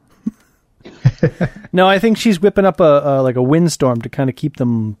this. No, I think she's whipping up a windstorm to kind of keep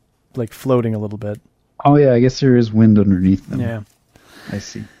them like floating a little bit. Oh yeah, I guess there is wind underneath them. Yeah, I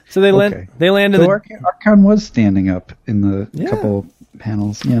see. So they land in so Archon was standing up in the couple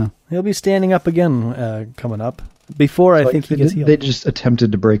panels. Yeah, he'll be standing up again coming up. Before I think he gets healed. They just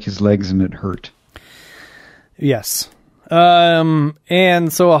attempted to break his legs and it hurt. Yes.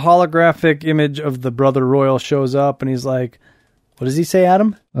 And so a holographic image of the Brother Royal shows up, and he's like, what does he say,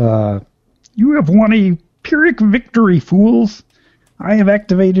 Adam? You have won a Pyrrhic victory, fools. I have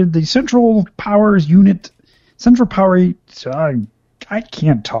activated the Central Powers Unit. Central Power... I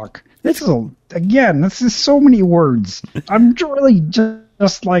can't talk. This is so many words. I'm really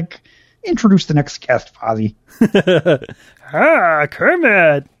just like... Introduce the next guest, Fozzie.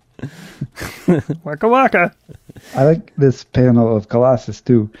 Kermit! Waka waka. I like this panel of Colossus,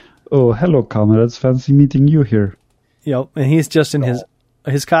 too. Oh, hello, comrades. Fancy meeting you here. Yep, and he's just in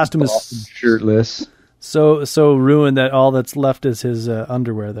his costume is shirtless. So ruined that all that's left is his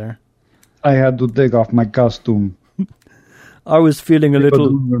underwear there. I had to take off my costume. I was feeling a little...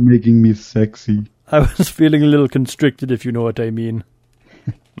 They were making me sexy. I was feeling a little constricted, if you know what I mean.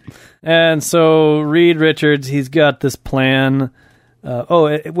 And so Reed Richards, he's got this plan. The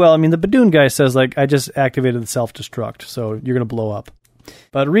Badoon guy says, like, I just activated the self-destruct, so you're going to blow up.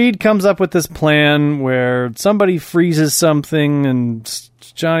 But Reed comes up with this plan where somebody freezes something and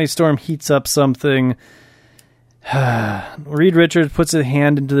Johnny Storm heats up something. Reed Richards puts a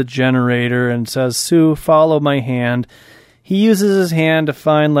hand into the generator and says, Sue, follow my hand. He uses his hand to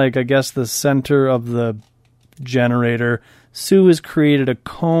find, the center of the generator. Sue has created a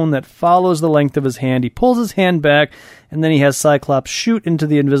cone that follows the length of his hand. He pulls his hand back, and then he has Cyclops shoot into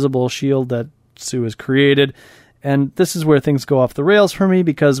the invisible shield that Sue has created. And this is where things go off the rails for me,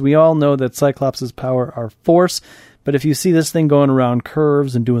 because we all know that Cyclops' power are force. But if you see this thing going around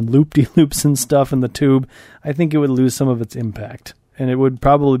curves and doing loop-de-loops and stuff in the tube, I think it would lose some of its impact. And it would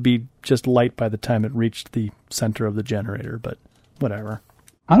probably be just light by the time it reached the center of the generator, but whatever.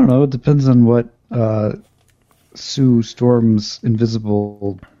 I don't know. It depends on what... Sue Storm's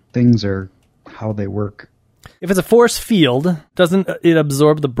invisible things are, how they work. If it's a force field, doesn't it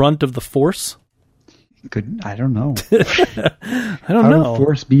absorb the brunt of the force? I don't know. I don't know. How do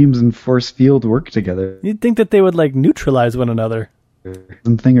force beams and force field work together? You'd think that they would neutralize one another.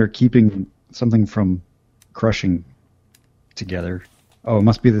 Something are keeping something from crushing together. Oh, it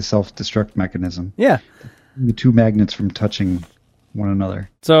must be the self-destruct mechanism. Yeah. The two magnets from touching one another.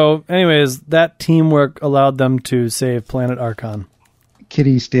 So, anyways, that teamwork allowed them to save Planet Archon.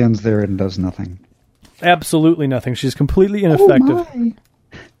 Kitty stands there and does nothing. Absolutely nothing. She's completely ineffective. Oh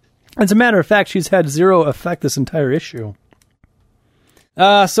As a matter of fact, she's had zero effect this entire issue.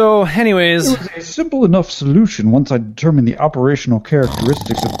 So, anyways... It was a simple enough solution once I determined the operational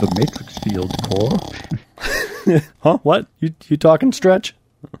characteristics of the matrix field core. Huh? What? You talking, Stretch?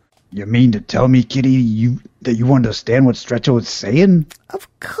 You mean to tell me, Kitty, that you understand what Stretcho is saying? Of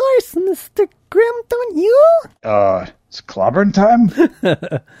course, Mr. Grimm, don't you? It's clobbering time?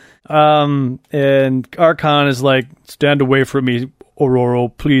 And Archon is like, stand away from me, Aurora,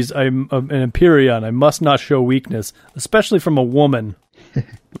 please, I'm an Empyrean, I must not show weakness, especially from a woman.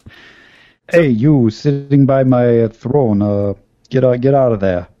 Hey, you, sitting by my throne, get out of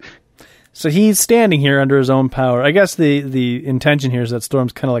there. So he's standing here under his own power. I guess the intention here is that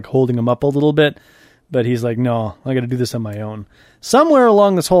Storm's kind of like holding him up a little bit, but he's like, no, I got to do this on my own. Somewhere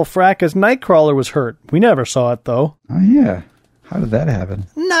along this whole fracas, Nightcrawler was hurt. We never saw it, though. Oh, yeah. How did that happen?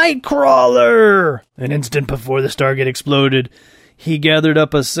 Nightcrawler! An instant before the Stargate exploded, he gathered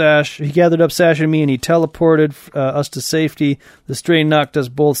up Sash and me, and he teleported us to safety. The strain knocked us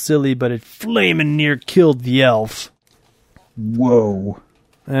both silly, but it flaming near killed the elf. Whoa.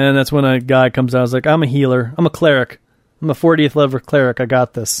 And that's when a guy comes out. I was like, I'm a healer. I'm a cleric. I'm a 40th level cleric. I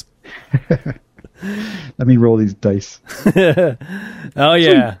got this. Let me roll these dice. Oh,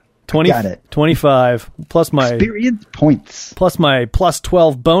 yeah. 20, got it. 25. Plus my experience points. Plus my plus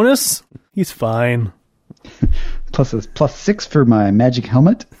 12 bonus. He's fine. Plus 6 for my magic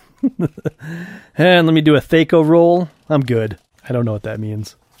helmet. And let me do a Thaco roll. I'm good. I don't know what that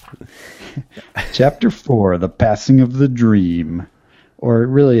means. Chapter 4, The Passing of the Dream. Or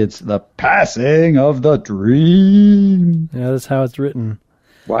really, it's The Passing of the Dream. Yeah, that's how it's written.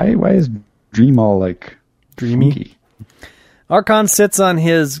 Why is Dream all like dreamy? Funky? Archon sits on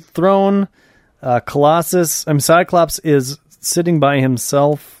his throne. Cyclops is sitting by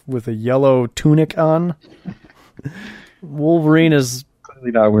himself with a yellow tunic on. Wolverine is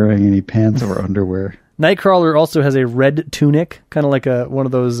clearly not wearing any pants or underwear. Nightcrawler also has a red tunic, kind of like one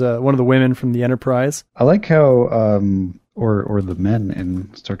of the women from the Enterprise. I like how, or the men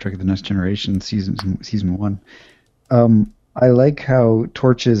in Star Trek: The Next Generation season 1. I like how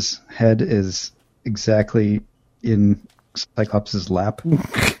Torch's head is exactly in Cyclops' lap.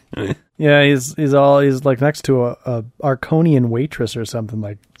 Yeah, he's like next to a Arconian waitress or something.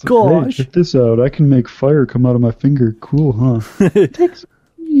 Like, gosh, hey, check this out! I can make fire come out of my finger. Cool, huh? Take some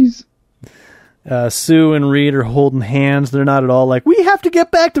ease. Sue and Reed are holding hands. They're not at all like, we have to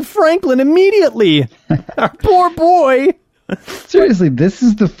get back to Franklin immediately. Our poor boy. Seriously, this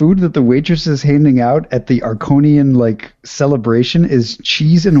is the food that the waitress is handing out at the Arconian celebration is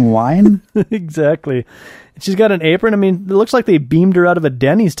cheese and wine? Exactly. She's got an apron. I mean, it looks like they beamed her out of a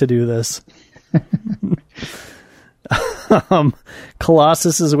Denny's to do this.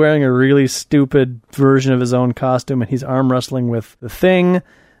 Colossus is wearing a really stupid version of his own costume, and he's arm wrestling with the Thing.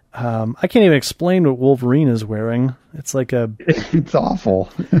 I can't even explain what Wolverine is wearing. It's like It's awful.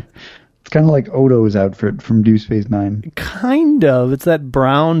 It's kind of like Odo's outfit from Deep Space Nine. Kind of. It's that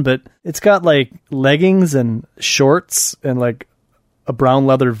brown, but it's got like leggings and shorts and like a brown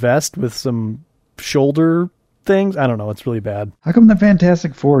leather vest with some shoulder things. I don't know. It's really bad. How come the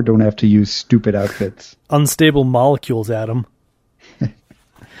Fantastic Four don't have to use stupid outfits? Unstable molecules, Adam.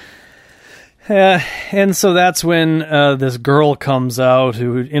 And so that's when this girl comes out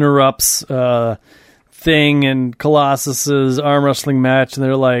who interrupts Thing and Colossus's arm wrestling match, and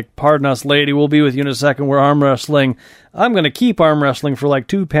they're like, pardon us, lady, we'll be with you in a second. We're arm wrestling. I'm going to keep arm wrestling for like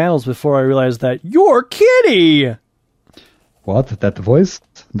 2 panels before I realize that you're Kitty. What? That voice?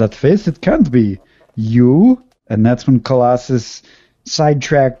 That face? It can't be. You? And that's when Colossus,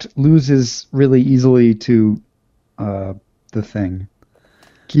 sidetracked, loses really easily to the Thing.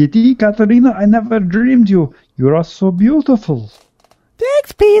 Kitty, Katarina, I never dreamed you. You are so beautiful.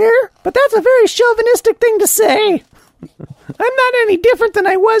 Thanks, Peter, but that's a very chauvinistic thing to say. I'm not any different than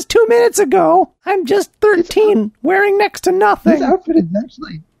I was 2 minutes ago. I'm just 13, wearing next to nothing. This outfit is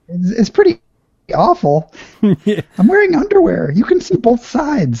actually it's pretty awful. Yeah. I'm wearing underwear. You can see both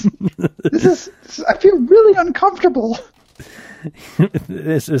sides. I feel really uncomfortable.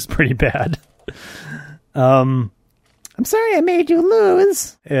 This is pretty bad. I'm sorry I made you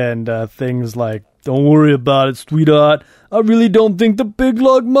lose. And Things like, don't worry about it, sweetheart. I really don't think the pig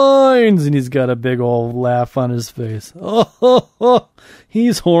log minds. And he's got a big old laugh on his face. Oh,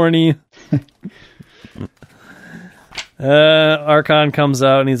 he's horny. Archon comes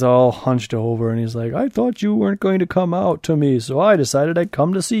out and he's all hunched over and he's like, I thought you weren't going to come out to me, so I decided I'd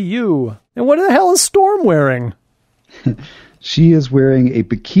come to see you. And what the hell is Storm wearing? She is wearing a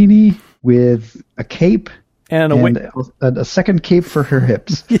bikini with a cape and a second cape for her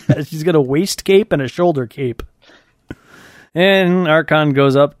hips. Yeah, she's got a waist cape and a shoulder cape. And Archon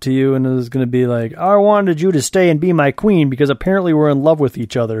goes up to you and is going to be like, I wanted you to stay and be my queen because apparently we're in love with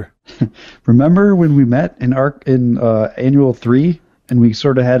each other. Remember when we met in Annual 3 and we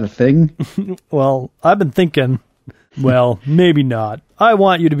sort of had a thing? Well, I've been thinking, well, maybe not. I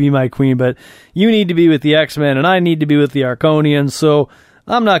want you to be my queen, but you need to be with the X-Men and I need to be with the Arconians, so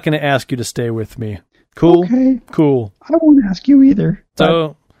I'm not going to ask you to stay with me. Cool? Okay. Cool. I won't ask you either.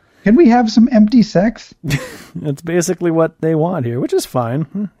 So... can we have some empty sex? That's basically what they want here, which is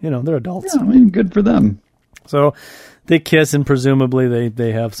fine. You know, they're adults. Yeah, I mean, good for them. So they kiss, and presumably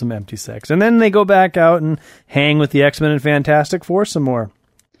they have some empty sex. And then they go back out and hang with the X-Men and Fantastic Four some more.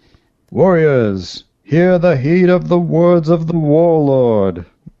 Warriors, hear the heat of the words of the warlord.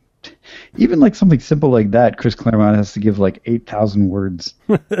 Even like something simple like that, Chris Claremont has to give like 8,000 words.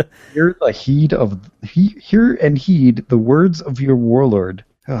 Hear and heed the words of your warlord.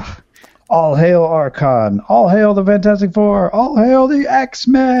 Ugh. All hail Archon! All hail the Fantastic Four! All hail the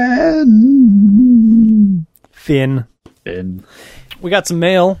X-Men! Finn. We got some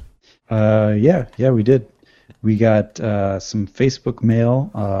mail. Yeah, we did. We got some Facebook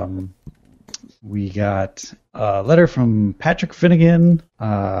mail. We got a letter from Patrick Finnegan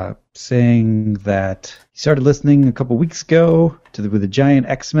saying that he started listening a couple weeks ago with the Giant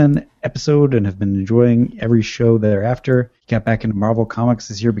X-Men episode and have been enjoying every show thereafter. He got back into Marvel Comics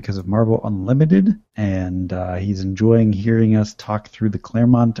this year because of Marvel Unlimited, and he's enjoying hearing us talk through the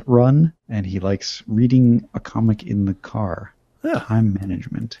Claremont run, and he likes reading a comic in the car. Yeah. Time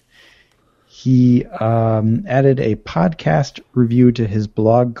management. He added a podcast review to his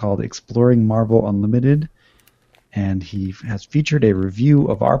blog called Exploring Marvel Unlimited, and he has featured a review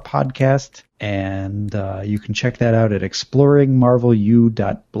of our podcast, and you can check that out at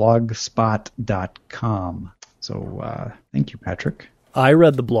exploringmarvelu.blogspot.com. So thank you, Patrick. I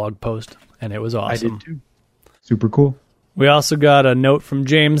read the blog post, and it was awesome. I did too. Super cool. We also got a note from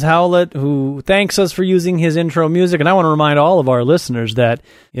James Howlett, who thanks us for using his intro music. And I want to remind all of our listeners that,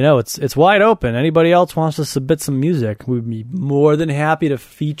 it's wide open. Anybody else wants to submit some music, we'd be more than happy to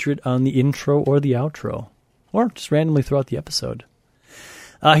feature it on the intro or the outro, or just randomly throughout the episode.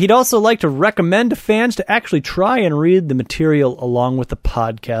 He'd also like to recommend to fans to actually try and read the material along with the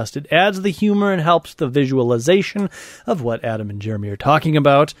podcast. It adds the humor and helps the visualization of what Adam and Jeremy are talking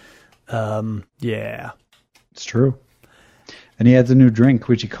about. Yeah. It's true. And he adds a new drink,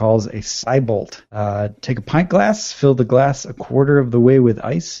 which he calls a Cybolt. Take a pint glass, fill the glass a quarter of the way with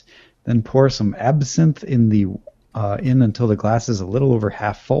ice, then pour some absinthe in until the glass is a little over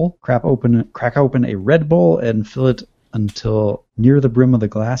half full. Crack open a Red Bull and fill it until near the brim of the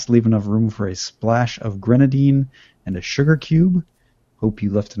glass. Leave enough room for a splash of grenadine and a sugar cube. Hope you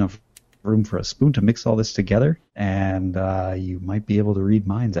left enough room for a spoon to mix all this together, and you might be able to read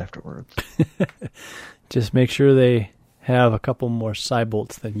minds afterwards. Just make sure they have a couple more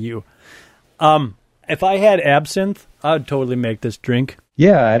Cybolts than you. If I had absinthe, I would totally make this drink.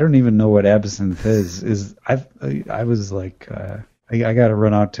 Yeah, I don't even know what absinthe is. I was like, I got to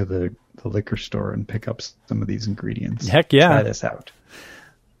run out to the liquor store and pick up some of these ingredients. Heck yeah. Try this out.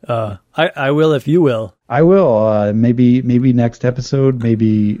 I will if you will. I will. Maybe next episode.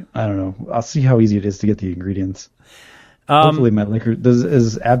 Maybe, I don't know. I'll see how easy it is to get the ingredients. Hopefully my liquor...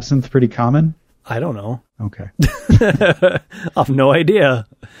 Is absinthe pretty common? I don't know. Okay. I have no idea.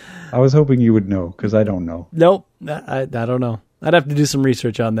 I was hoping you would know, because I don't know. Nope. I don't know. I'd have to do some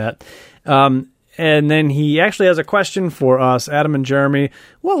research on that. And then he actually has a question for us, Adam and Jeremy.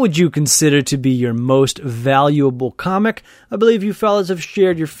 What would you consider to be your most valuable comic? I believe you fellas have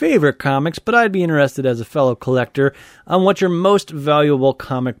shared your favorite comics, but I'd be interested as a fellow collector on what your most valuable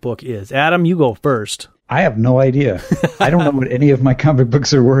comic book is. Adam, you go first. I have no idea. I don't know what any of my comic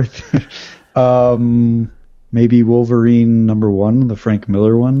books are worth. Maybe Wolverine #1, the Frank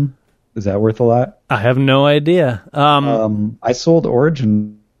Miller one. Is that worth a lot? I have no idea. I sold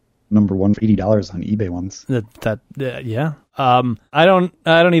Origin #1 for $80 on eBay once. Yeah. I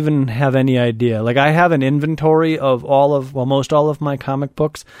don't even have any idea. Like, I have an inventory of most all of my comic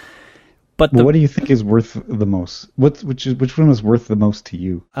books. But what do you think is worth the most? Which one is worth the most to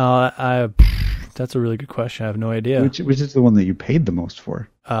you? That's a really good question. I have no idea. Which is the one that you paid the most for?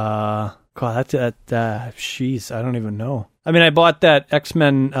 God, jeez, I don't even know. I mean, I bought that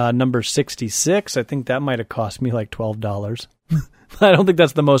X-Men number 66. I think that might have cost me like $12. I don't think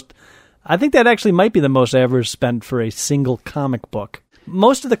that's the most. I think that actually might be the most I ever spent for a single comic book.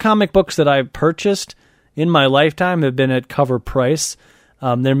 Most of the comic books that I've purchased in my lifetime have been at cover price.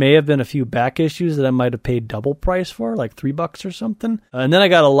 There may have been a few back issues that I might have paid double price for, like $3 or something. And then I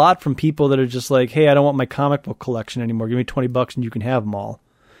got a lot from people that are just like, hey, I don't want my comic book collection anymore. Give me $20 and you can have them all.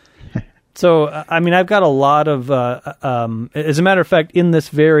 So, I mean, I've got a lot of, as a matter of fact, in this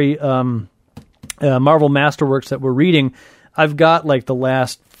very Marvel Masterworks that we're reading, I've got like the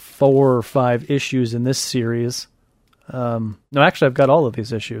last 4 or 5 issues in this series. No, actually, I've got all of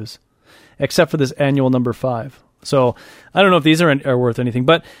these issues, except for this annual number 5. So I don't know if these are worth anything,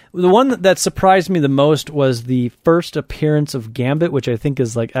 but the one that surprised me the most was the first appearance of Gambit, which I think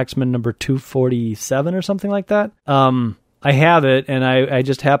is like X-Men number 247 or something like that. I have it, and I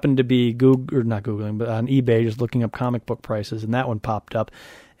just happened to be not Googling, but on eBay, just looking up comic book prices, and that one popped up,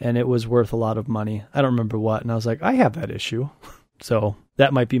 and it was worth a lot of money. I don't remember what, and I was like, I have that issue. So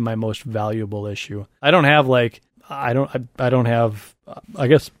that might be my most valuable issue. I don't have I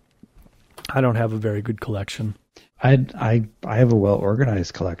guess I don't have a very good collection. I have a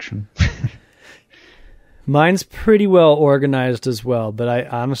well-organized collection. Mine's pretty well organized as well, but I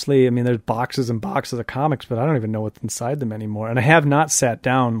honestly, there's boxes and boxes of comics, but I don't even know what's inside them anymore. And I have not sat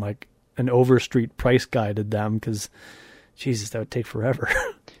down like an Overstreet price guided them because, Jesus, that would take forever.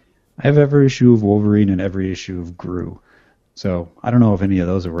 I have every issue of Wolverine and every issue of Gru. So I don't know if any of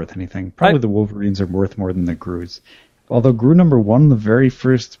those are worth anything. Probably the Wolverines are worth more than the Grus. Although Gru #1, the very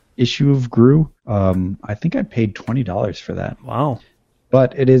first issue of Gru, I think I paid $20 for that. Wow.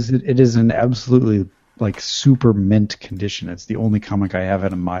 But it is an absolutely like super mint condition. It's the only comic I have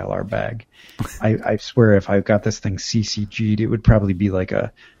in a Mylar bag. I swear if I got this thing CCG'd, it would probably be like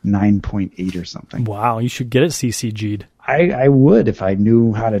a 9.8 or something. Wow, you should get it CCG'd. I would if I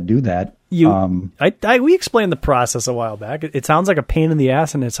knew how to do that. We explained the process a while back. It sounds like a pain in the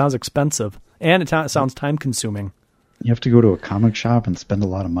ass, and it sounds expensive, and it sounds time consuming. You have to go to a comic shop and spend a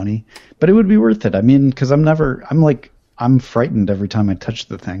lot of money, but it would be worth it. Because I'm frightened every time I touch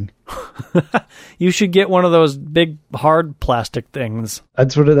the thing. You should get one of those big hard plastic things.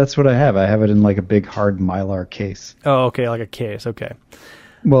 That's what I have. I have it in like a big hard Mylar case. Oh, okay, like a case. Okay.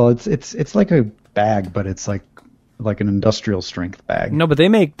 Well, it's like a bag, but it's like an industrial strength bag. No, but they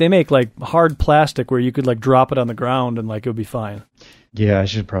make like hard plastic where you could like drop it on the ground and like it would be fine. Yeah, I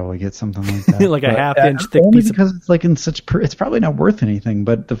should probably get something like that. Like a half-inch thick only piece. Because it's like in such it's probably not worth anything,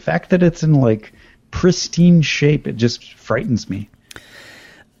 but the fact that it's in like pristine shape, it just frightens me.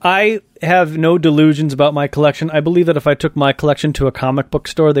 I have no delusions about my collection. I believe that if I took my collection to a comic book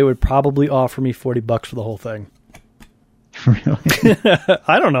store, they would probably offer me $40 for the whole thing. Really?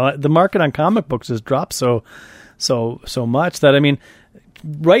 I don't know. The market on comic books has dropped so much that,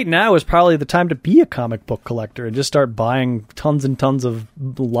 right now is probably the time to be a comic book collector and just start buying tons and tons of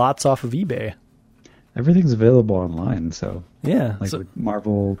lots off of eBay. Everything's available online, so yeah. Like with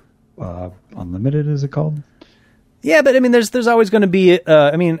Marvel Unlimited, is it called? Yeah, but there's always going to be.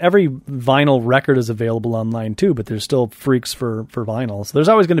 Every vinyl record is available online too, but there's still freaks for vinyl. So there's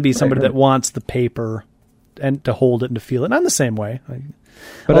always going to be somebody that wants the paper and to hold it and to feel it. And I'm the same way.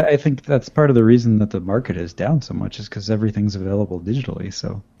 But I think that's part of the reason that the market is down so much is because everything's available digitally.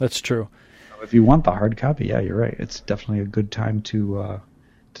 So that's true. If you want the hard copy, yeah, you're right. It's definitely a good time to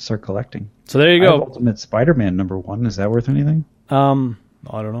start collecting. So there you go. Ultimate Spider-Man #1. Is that worth anything?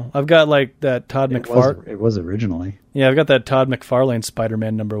 I don't know. I've got like that Todd McFarlane. It was originally. Yeah, I've got that Todd McFarlane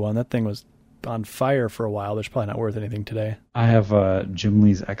Spider-Man #1. That thing was on fire for a while. There's probably not worth anything today. I have Jim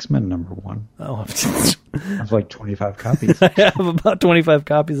Lee's X-Men #1. Oh, I have like 25 copies. I have about 25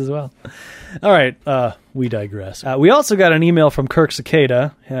 copies as well. All right, we digress. We also got an email from Kirk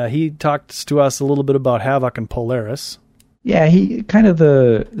Cicada. He talked to us a little bit about Havoc and Polaris. Yeah,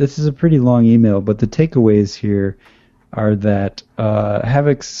 this is a pretty long email, but the takeaways here are that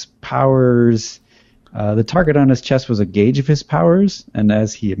Havoc's powers, the target on his chest was a gauge of his powers, and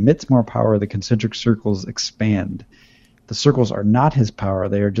as he emits more power, the concentric circles expand. The circles are not his power,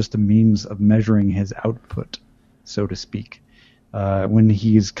 they are just a means of measuring his output, so to speak. When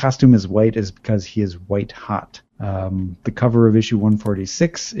his costume is white is because he is white hot. The cover of issue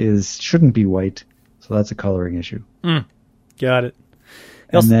 146 shouldn't be white, so that's a coloring issue. Got it.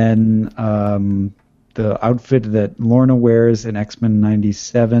 And then the outfit that Lorna wears in X-Men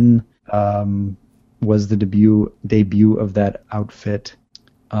 97 was the debut of that outfit,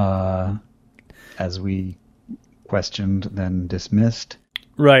 as we questioned, then dismissed.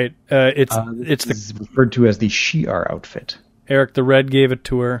 Right. It's referred to as the Shi'ar outfit. Eric the Red gave it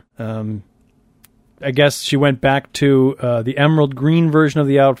to her. I guess she went back to the emerald green version of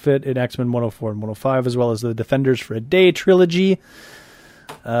the outfit in X-Men 104 and 105, as well as the Defenders for a Day trilogy.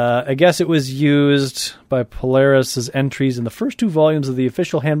 I guess it was used by Polaris' entries in the first 2 volumes of the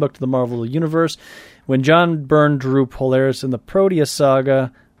official handbook to the Marvel Universe. When John Byrne drew Polaris in the Proteus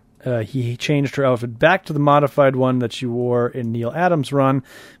saga, he changed her outfit back to the modified one that she wore in Neil Adams' run,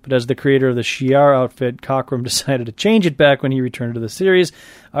 but as the creator of the Shi'ar outfit, Cockrum decided to change it back when he returned to the series.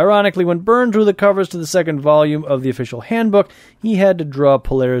 Ironically, when Byrne drew the covers to the 2nd volume of the official handbook, he had to draw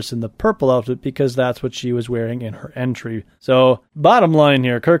Polaris in the purple outfit because that's what she was wearing in her entry. So, bottom line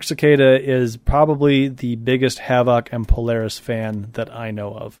here, Kirk Cicada is probably the biggest Havoc and Polaris fan that I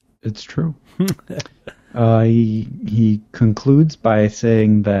know of. It's true. He concludes by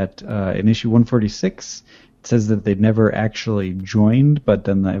saying that in issue 146, it says that they'd never actually joined, but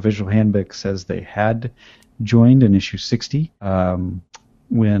then the official handbook says they had joined in issue 60.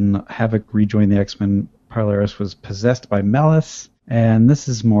 When Havoc rejoined the X-Men, Polaris was possessed by Malice, and this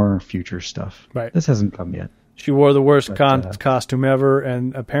is more future stuff. Right. This hasn't come yet. She wore the worst costume ever,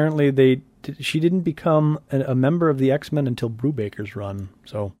 and apparently they she didn't become a member of the X-Men until Brubaker's run.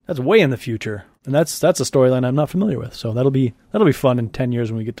 So that's way in the future. And that's a storyline I'm not familiar with. So that'll be fun in 10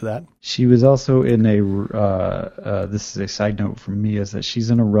 years when we get to that. She was also in this is a side note from me, is that she's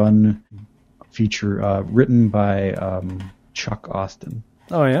in a run feature written by Chuck Austin.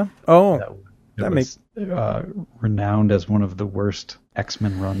 Oh, yeah? Oh, that makes renowned as one of the worst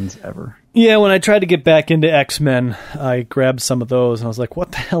X-Men runs ever. Yeah, when I tried to get back into X-Men, I grabbed some of those and I was like,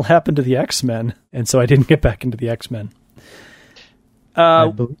 what the hell happened to the X-Men? And so I didn't get back into the X-Men. I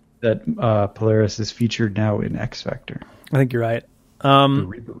believe that Polaris is featured now in X-Factor. I think you're right. The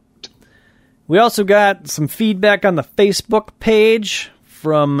reboot. We also got some feedback on the Facebook page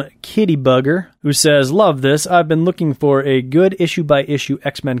from Kitty Bugger, who says, love this. I've been looking for a good issue-by-issue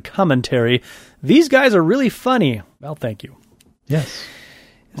X-Men commentary. These guys are really funny. Well, thank you. Yes.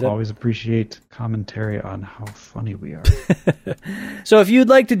 Always appreciate commentary on how funny we are. So if you'd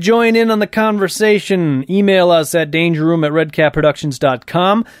like to join in on the conversation, email us at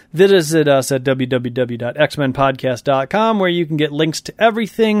dangerroom@redcapproductions.com. Visit us at www.xmenpodcast.com, where you can get links to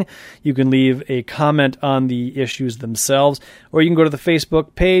everything. You can leave a comment on the issues themselves, or you can go to the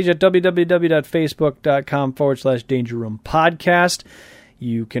Facebook page at www.facebook.com/dangerroompodcast.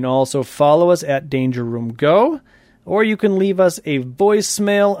 You can also follow us at Danger Room Go. Or you can leave us a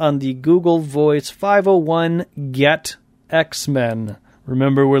voicemail on the Google Voice 501-GET-X-Men.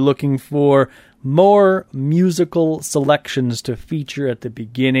 Remember, we're looking for more musical selections to feature at the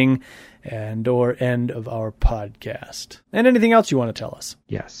beginning and or end of our podcast. And anything else you want to tell us?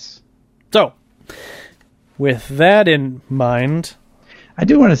 Yes. So, with that in mind, I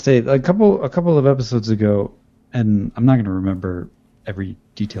do want to say a couple of episodes ago, and I'm not going to remember every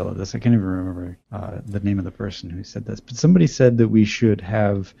detail of this. I can't even remember the name of the person who said this, but somebody said that we should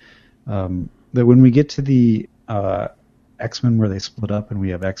have that when we get to the X-Men where they split up and we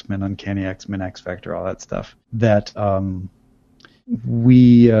have X-Men, Uncanny X-Men, X-Factor, all that stuff, that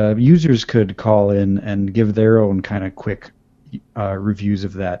we users could call in and give their own kind of quick reviews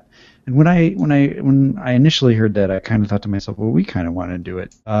of that. And when I initially heard that, I kind of thought to myself, well, we kind of want to do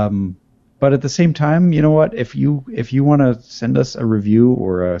it. But at the same time, you know what? If you want to send us a review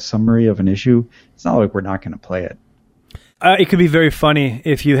or a summary of an issue, it's not like we're not going to play it. It could be very funny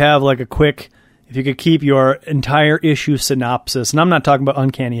if you have like if you could keep your entire issue synopsis. And I'm not talking about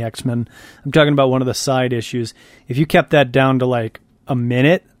Uncanny X-Men. I'm talking about one of the side issues. If you kept that down to like a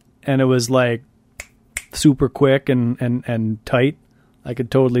minute and it was like super quick and tight, I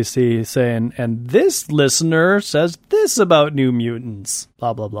could totally see saying, and this listener says this about New Mutants,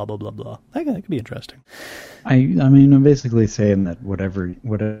 blah, blah, blah, blah, blah, blah. That could be interesting. I mean, I'm basically saying that whatever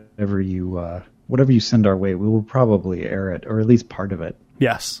you send our way, we will probably air it, or at least part of it.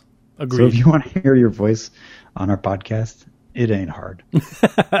 Yes, agreed. So if you want to hear your voice on our podcast, it ain't hard.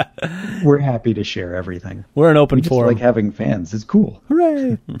 We're happy to share everything. We're an open forum. Just like having fans. It's cool.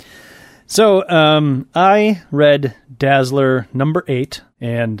 Hooray. So, I read Dazzler number 8,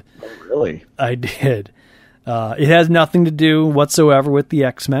 and really, I did. It has nothing to do whatsoever with the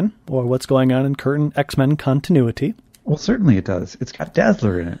X-Men or what's going on in current X-Men continuity. Well, certainly it does. It's got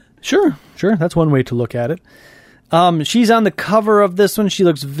Dazzler in it. Sure. That's one way to look at it. She's on the cover of this one. She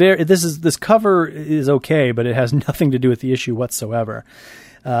looks this cover is okay, but it has nothing to do with the issue whatsoever.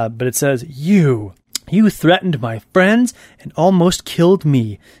 But it says, You threatened my friends and almost killed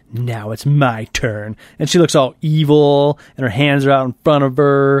me. Now it's my turn. And she looks all evil, and her hands are out in front of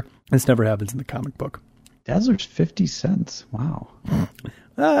her. This never happens in the comic book. Dazzler's 50 cents. Wow.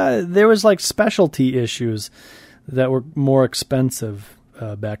 There was like specialty issues that were more expensive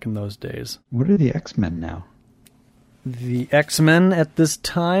back in those days. What are the X-Men now? The X-Men at this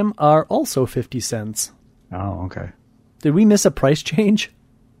time are also 50 cents. Oh, okay. Did we miss a price change?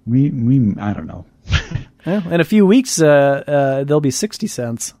 We I don't know. Well, in a few weeks, they'll be 60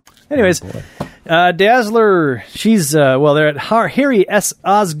 cents. Anyways, Dazzler, she's, they're at Harry S.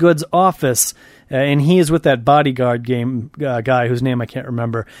 Osgood's office, and he is with that bodyguard guy whose name I can't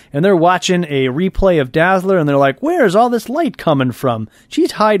remember. And they're watching a replay of Dazzler, and they're like, where's all this light coming from?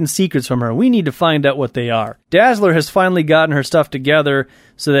 She's hiding secrets from her. We need to find out what they are. Dazzler has finally gotten her stuff together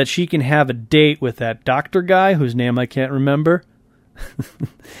so that she can have a date with that doctor guy whose name I can't remember.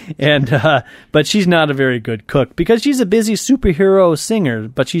 But she's not a very good cook because she's a busy superhero singer,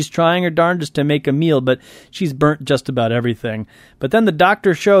 but she's trying her darndest to make a meal, but she's burnt just about everything. But then the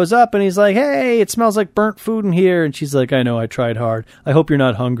doctor shows up and he's like, hey, it smells like burnt food in here. And she's like, I know, I tried hard. I hope you're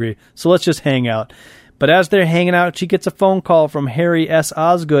not hungry. So let's just hang out. But as they're hanging out, she gets a phone call from Harry S.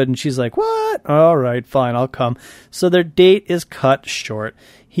 Osgood, and she's like, what? All right, fine, I'll come. So their date is cut short.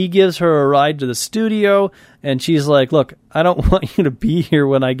 He gives her a ride to the studio, and she's like, look, I don't want you to be here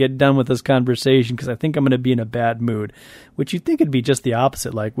when I get done with this conversation because I think I'm going to be in a bad mood, which you'd think it'd be just the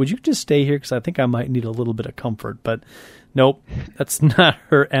opposite. Like, would you just stay here because I think I might need a little bit of comfort? But nope, that's not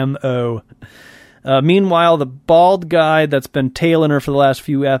her M.O. Meanwhile, the bald guy that's been tailing her for the last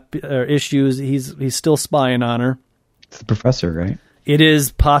few issues, he's still spying on her. It's the professor, right? It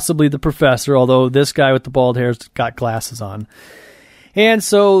is possibly the professor, although this guy with the bald hair's got glasses on. And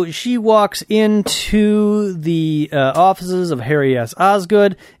so she walks into the offices of Harry S.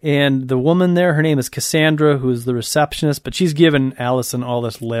 Osgood, and the woman there, her name is Cassandra, who's the receptionist, but she's given Allison all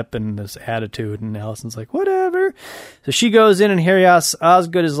this lip and this attitude, and Allison's like, whatever. So she goes in, and Harry S.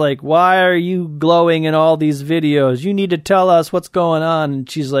 Osgood is like, why are you glowing in all these videos? You need to tell us what's going on. And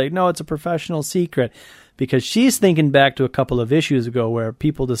she's like, no, it's a professional secret. Because she's thinking back to a couple of issues ago where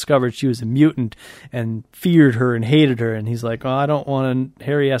people discovered she was a mutant and feared her and hated her. And he's like, oh, I don't want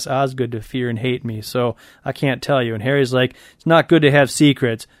Harry S. Osgood to fear and hate me, so I can't tell you. And Harry's like, it's not good to have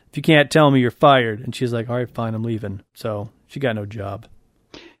secrets. If you can't tell me, you're fired. And she's like, all right, fine, I'm leaving. So she got no job.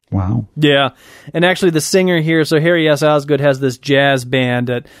 Wow. Yeah. And actually the singer here, so Harry S. Osgood has this jazz band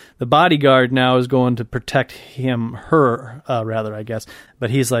that the bodyguard now is going to protect her, I guess. But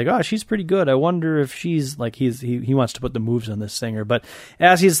he's like, oh, she's pretty good. I wonder if she's like, he wants to put the moves on this singer. But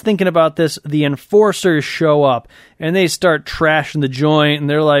as he's thinking about this, the enforcers show up and they start trashing the joint and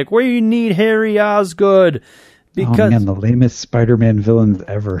they're like, we need Harry Osgood. Because, oh man, the lamest Spider-Man villains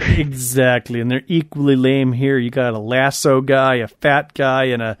ever. Exactly, and they're equally lame here. You got a lasso guy, a fat guy,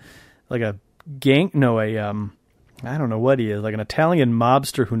 and I don't know what he is, like an Italian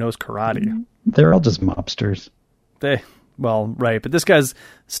mobster who knows karate. They're all just mobsters. Right, but this guy's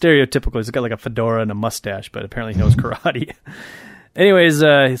stereotypical. He's got like a fedora and a mustache, but apparently he knows karate. Anyways,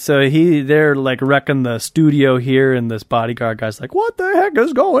 so they're like wrecking the studio here, and this bodyguard guy's like, what the heck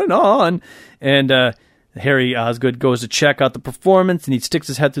is going on? And, Harry Osgood goes to check out the performance, and he sticks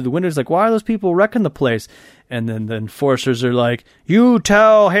his head through the window. He's like, why are those people wrecking the place? And then the enforcers are like, you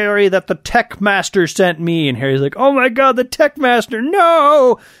tell Harry that the Tech Master sent me. And Harry's like, oh my God, the Tech Master,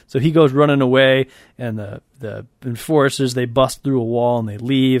 no! So he goes running away, and the enforcers, they bust through a wall and they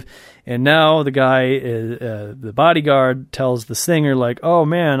leave. And now the guy, the bodyguard, tells the singer, like, oh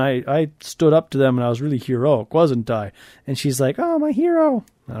man, I stood up to them and I was really heroic, wasn't I? And she's like, oh, my hero.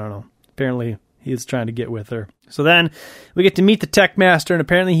 I don't know. Apparently he's trying to get with her. So then we get to meet the Tech Master, and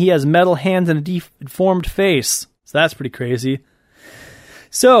apparently he has metal hands and a deformed face. So that's pretty crazy.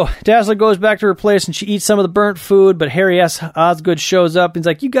 So Dazzler goes back to her place, and she eats some of the burnt food, but Harry S. Osgood shows up, and he's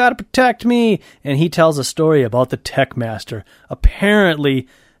like, you gotta protect me! And he tells a story about the Tech Master. Apparently,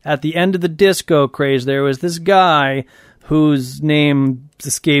 at the end of the disco craze, there was this guy whose name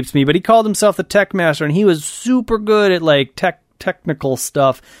escapes me, but he called himself the Tech Master, and he was super good at like technical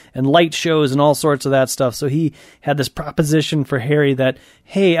stuff and light shows and all sorts of that stuff. So he had this proposition for Harry that,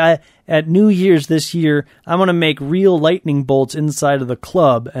 hey, at New Year's this year, I'm going to make real lightning bolts inside of the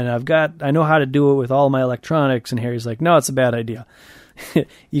club, and I know how to do it with all my electronics. And Harry's like, no, it's a bad idea.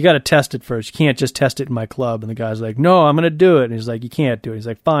 You got to test it first. You can't just test it in my club. And the guy's like, no, I'm going to do it. And he's like, you can't do it. He's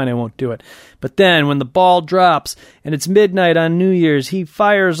like, fine, I won't do it. But then when the ball drops and it's midnight on New Year's, he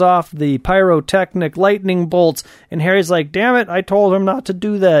fires off the pyrotechnic lightning bolts. And Harry's like, damn it, I told him not to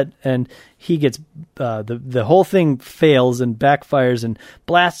do that. And he gets, the whole thing fails and backfires and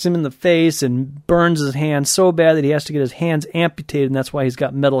blasts him in the face and burns his hand so bad that he has to get his hands amputated. And that's why he's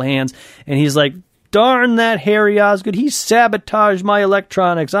got metal hands. And he's like, darn that Harry Osgood, he sabotaged my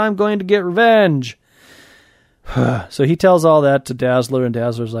electronics. I'm going to get revenge. So he tells all that to Dazzler, and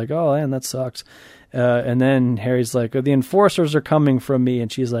Dazzler's like, oh, man, that sucks. And then Harry's like, the enforcers are coming from me.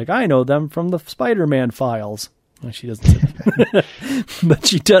 And she's like, I know them from the Spider-Man files. Well, she doesn't say that. But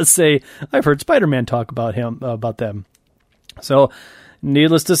she does say, I've heard Spider-Man talk about them. So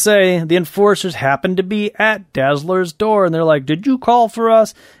needless to say, the enforcers happen to be at Dazzler's door, and they're like, did you call for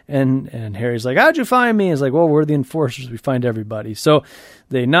us? And Harry's like, how'd you find me? He's like, well, we're the enforcers. We find everybody. So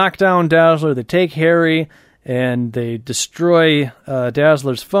they knock down Dazzler, they take Harry, and they destroy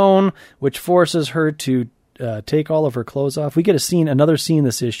Dazzler's phone, which forces her to take all of her clothes off. We get another scene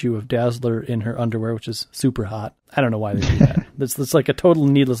this issue of Dazzler in her underwear, which is super hot. I don't know why they do that. It's like a total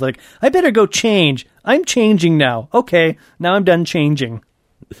needless, like, I better go change. I'm changing now. Okay, now I'm done changing.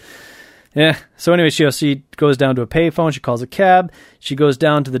 Yeah. So anyway, she goes down to a payphone. She calls a cab. She goes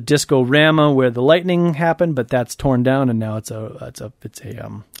down to the Disco-Rama where the lightning happened, but that's torn down, and now it's a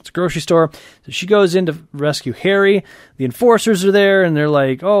grocery store. So she goes in to rescue Harry. The enforcers are there, and they're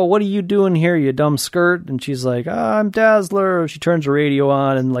like, "Oh, what are you doing here, you dumb skirt?" And she's like, "I'm Dazzler." She turns her radio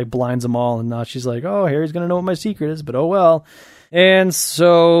on and like blinds them all, and now she's like, "Oh, Harry's gonna know what my secret is," but oh well. And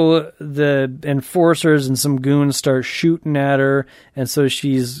so the enforcers and some goons start shooting at her, and so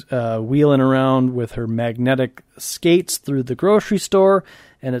she's wheeling around with her magnetic skates through the grocery store,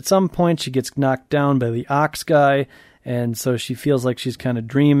 and at some point she gets knocked down by the ox guy, and so she feels like she's kind of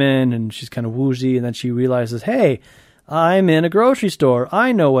dreaming, and she's kind of woozy, and then she realizes, hey, I'm in a grocery store.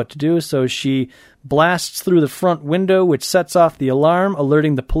 I know what to do, so she blasts through the front window, which sets off the alarm,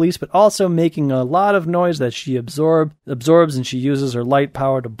 alerting the police, but also making a lot of noise that she absorbs, and she uses her light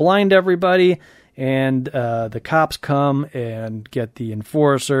power to blind everybody, and the cops come and get the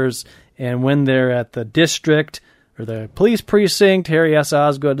enforcers, and when they're at the district, or the police precinct, Harry S.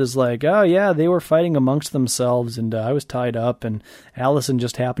 Osgood is like, oh yeah, they were fighting amongst themselves, and I was tied up, and Allison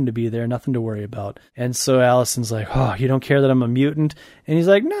just happened to be there, nothing to worry about. And so Allison's like, oh, you don't care that I'm a mutant? And he's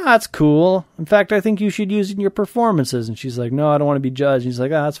like, nah, it's cool. In fact, I think you should use it in your performances. And she's like, no, I don't want to be judged. And he's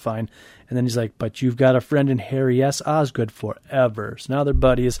like, that's fine. And then he's like, but you've got a friend in Harry S. Osgood forever. So now they're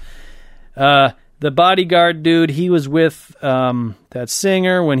buddies. The bodyguard dude, he was with that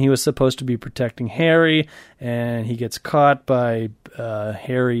singer when he was supposed to be protecting Harry, and he gets caught by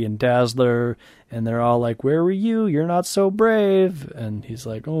Harry and Dazzler, and they're all like, where were you? You're not so brave. And he's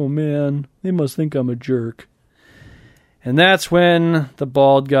like, oh man, they must think I'm a jerk. And that's when the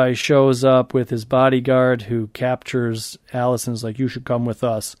bald guy shows up with his bodyguard who captures Allison's like, you should come with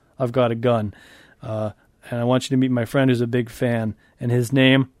us. I've got a gun. And I want you to meet my friend who's a big fan. And his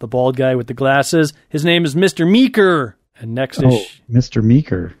name, the bald guy with the glasses, his name is Mr. Meeker. And next is... Mr.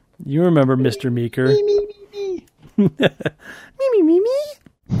 Meeker. You remember Mr. Meeker. Me. Me.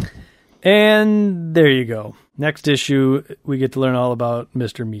 And there you go. Next issue, we get to learn all about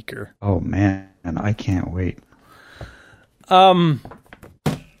Mr. Meeker. Oh, man. I can't wait.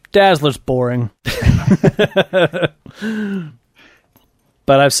 Dazzler's boring.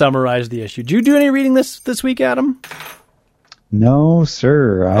 But I've summarized the issue. Did you do any reading this week, Adam? No,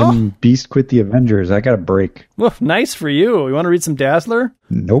 sir. I'm Beast quit the Avengers. I got a break. Well, nice for you. You want to read some Dazzler?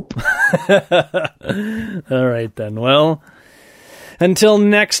 Nope. All right, then. Well, until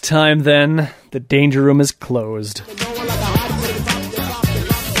next time, then, the Danger Room is closed.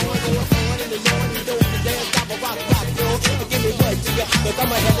 I'm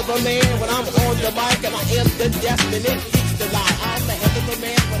a hell of a man when I'm on the mic and I am the destiny.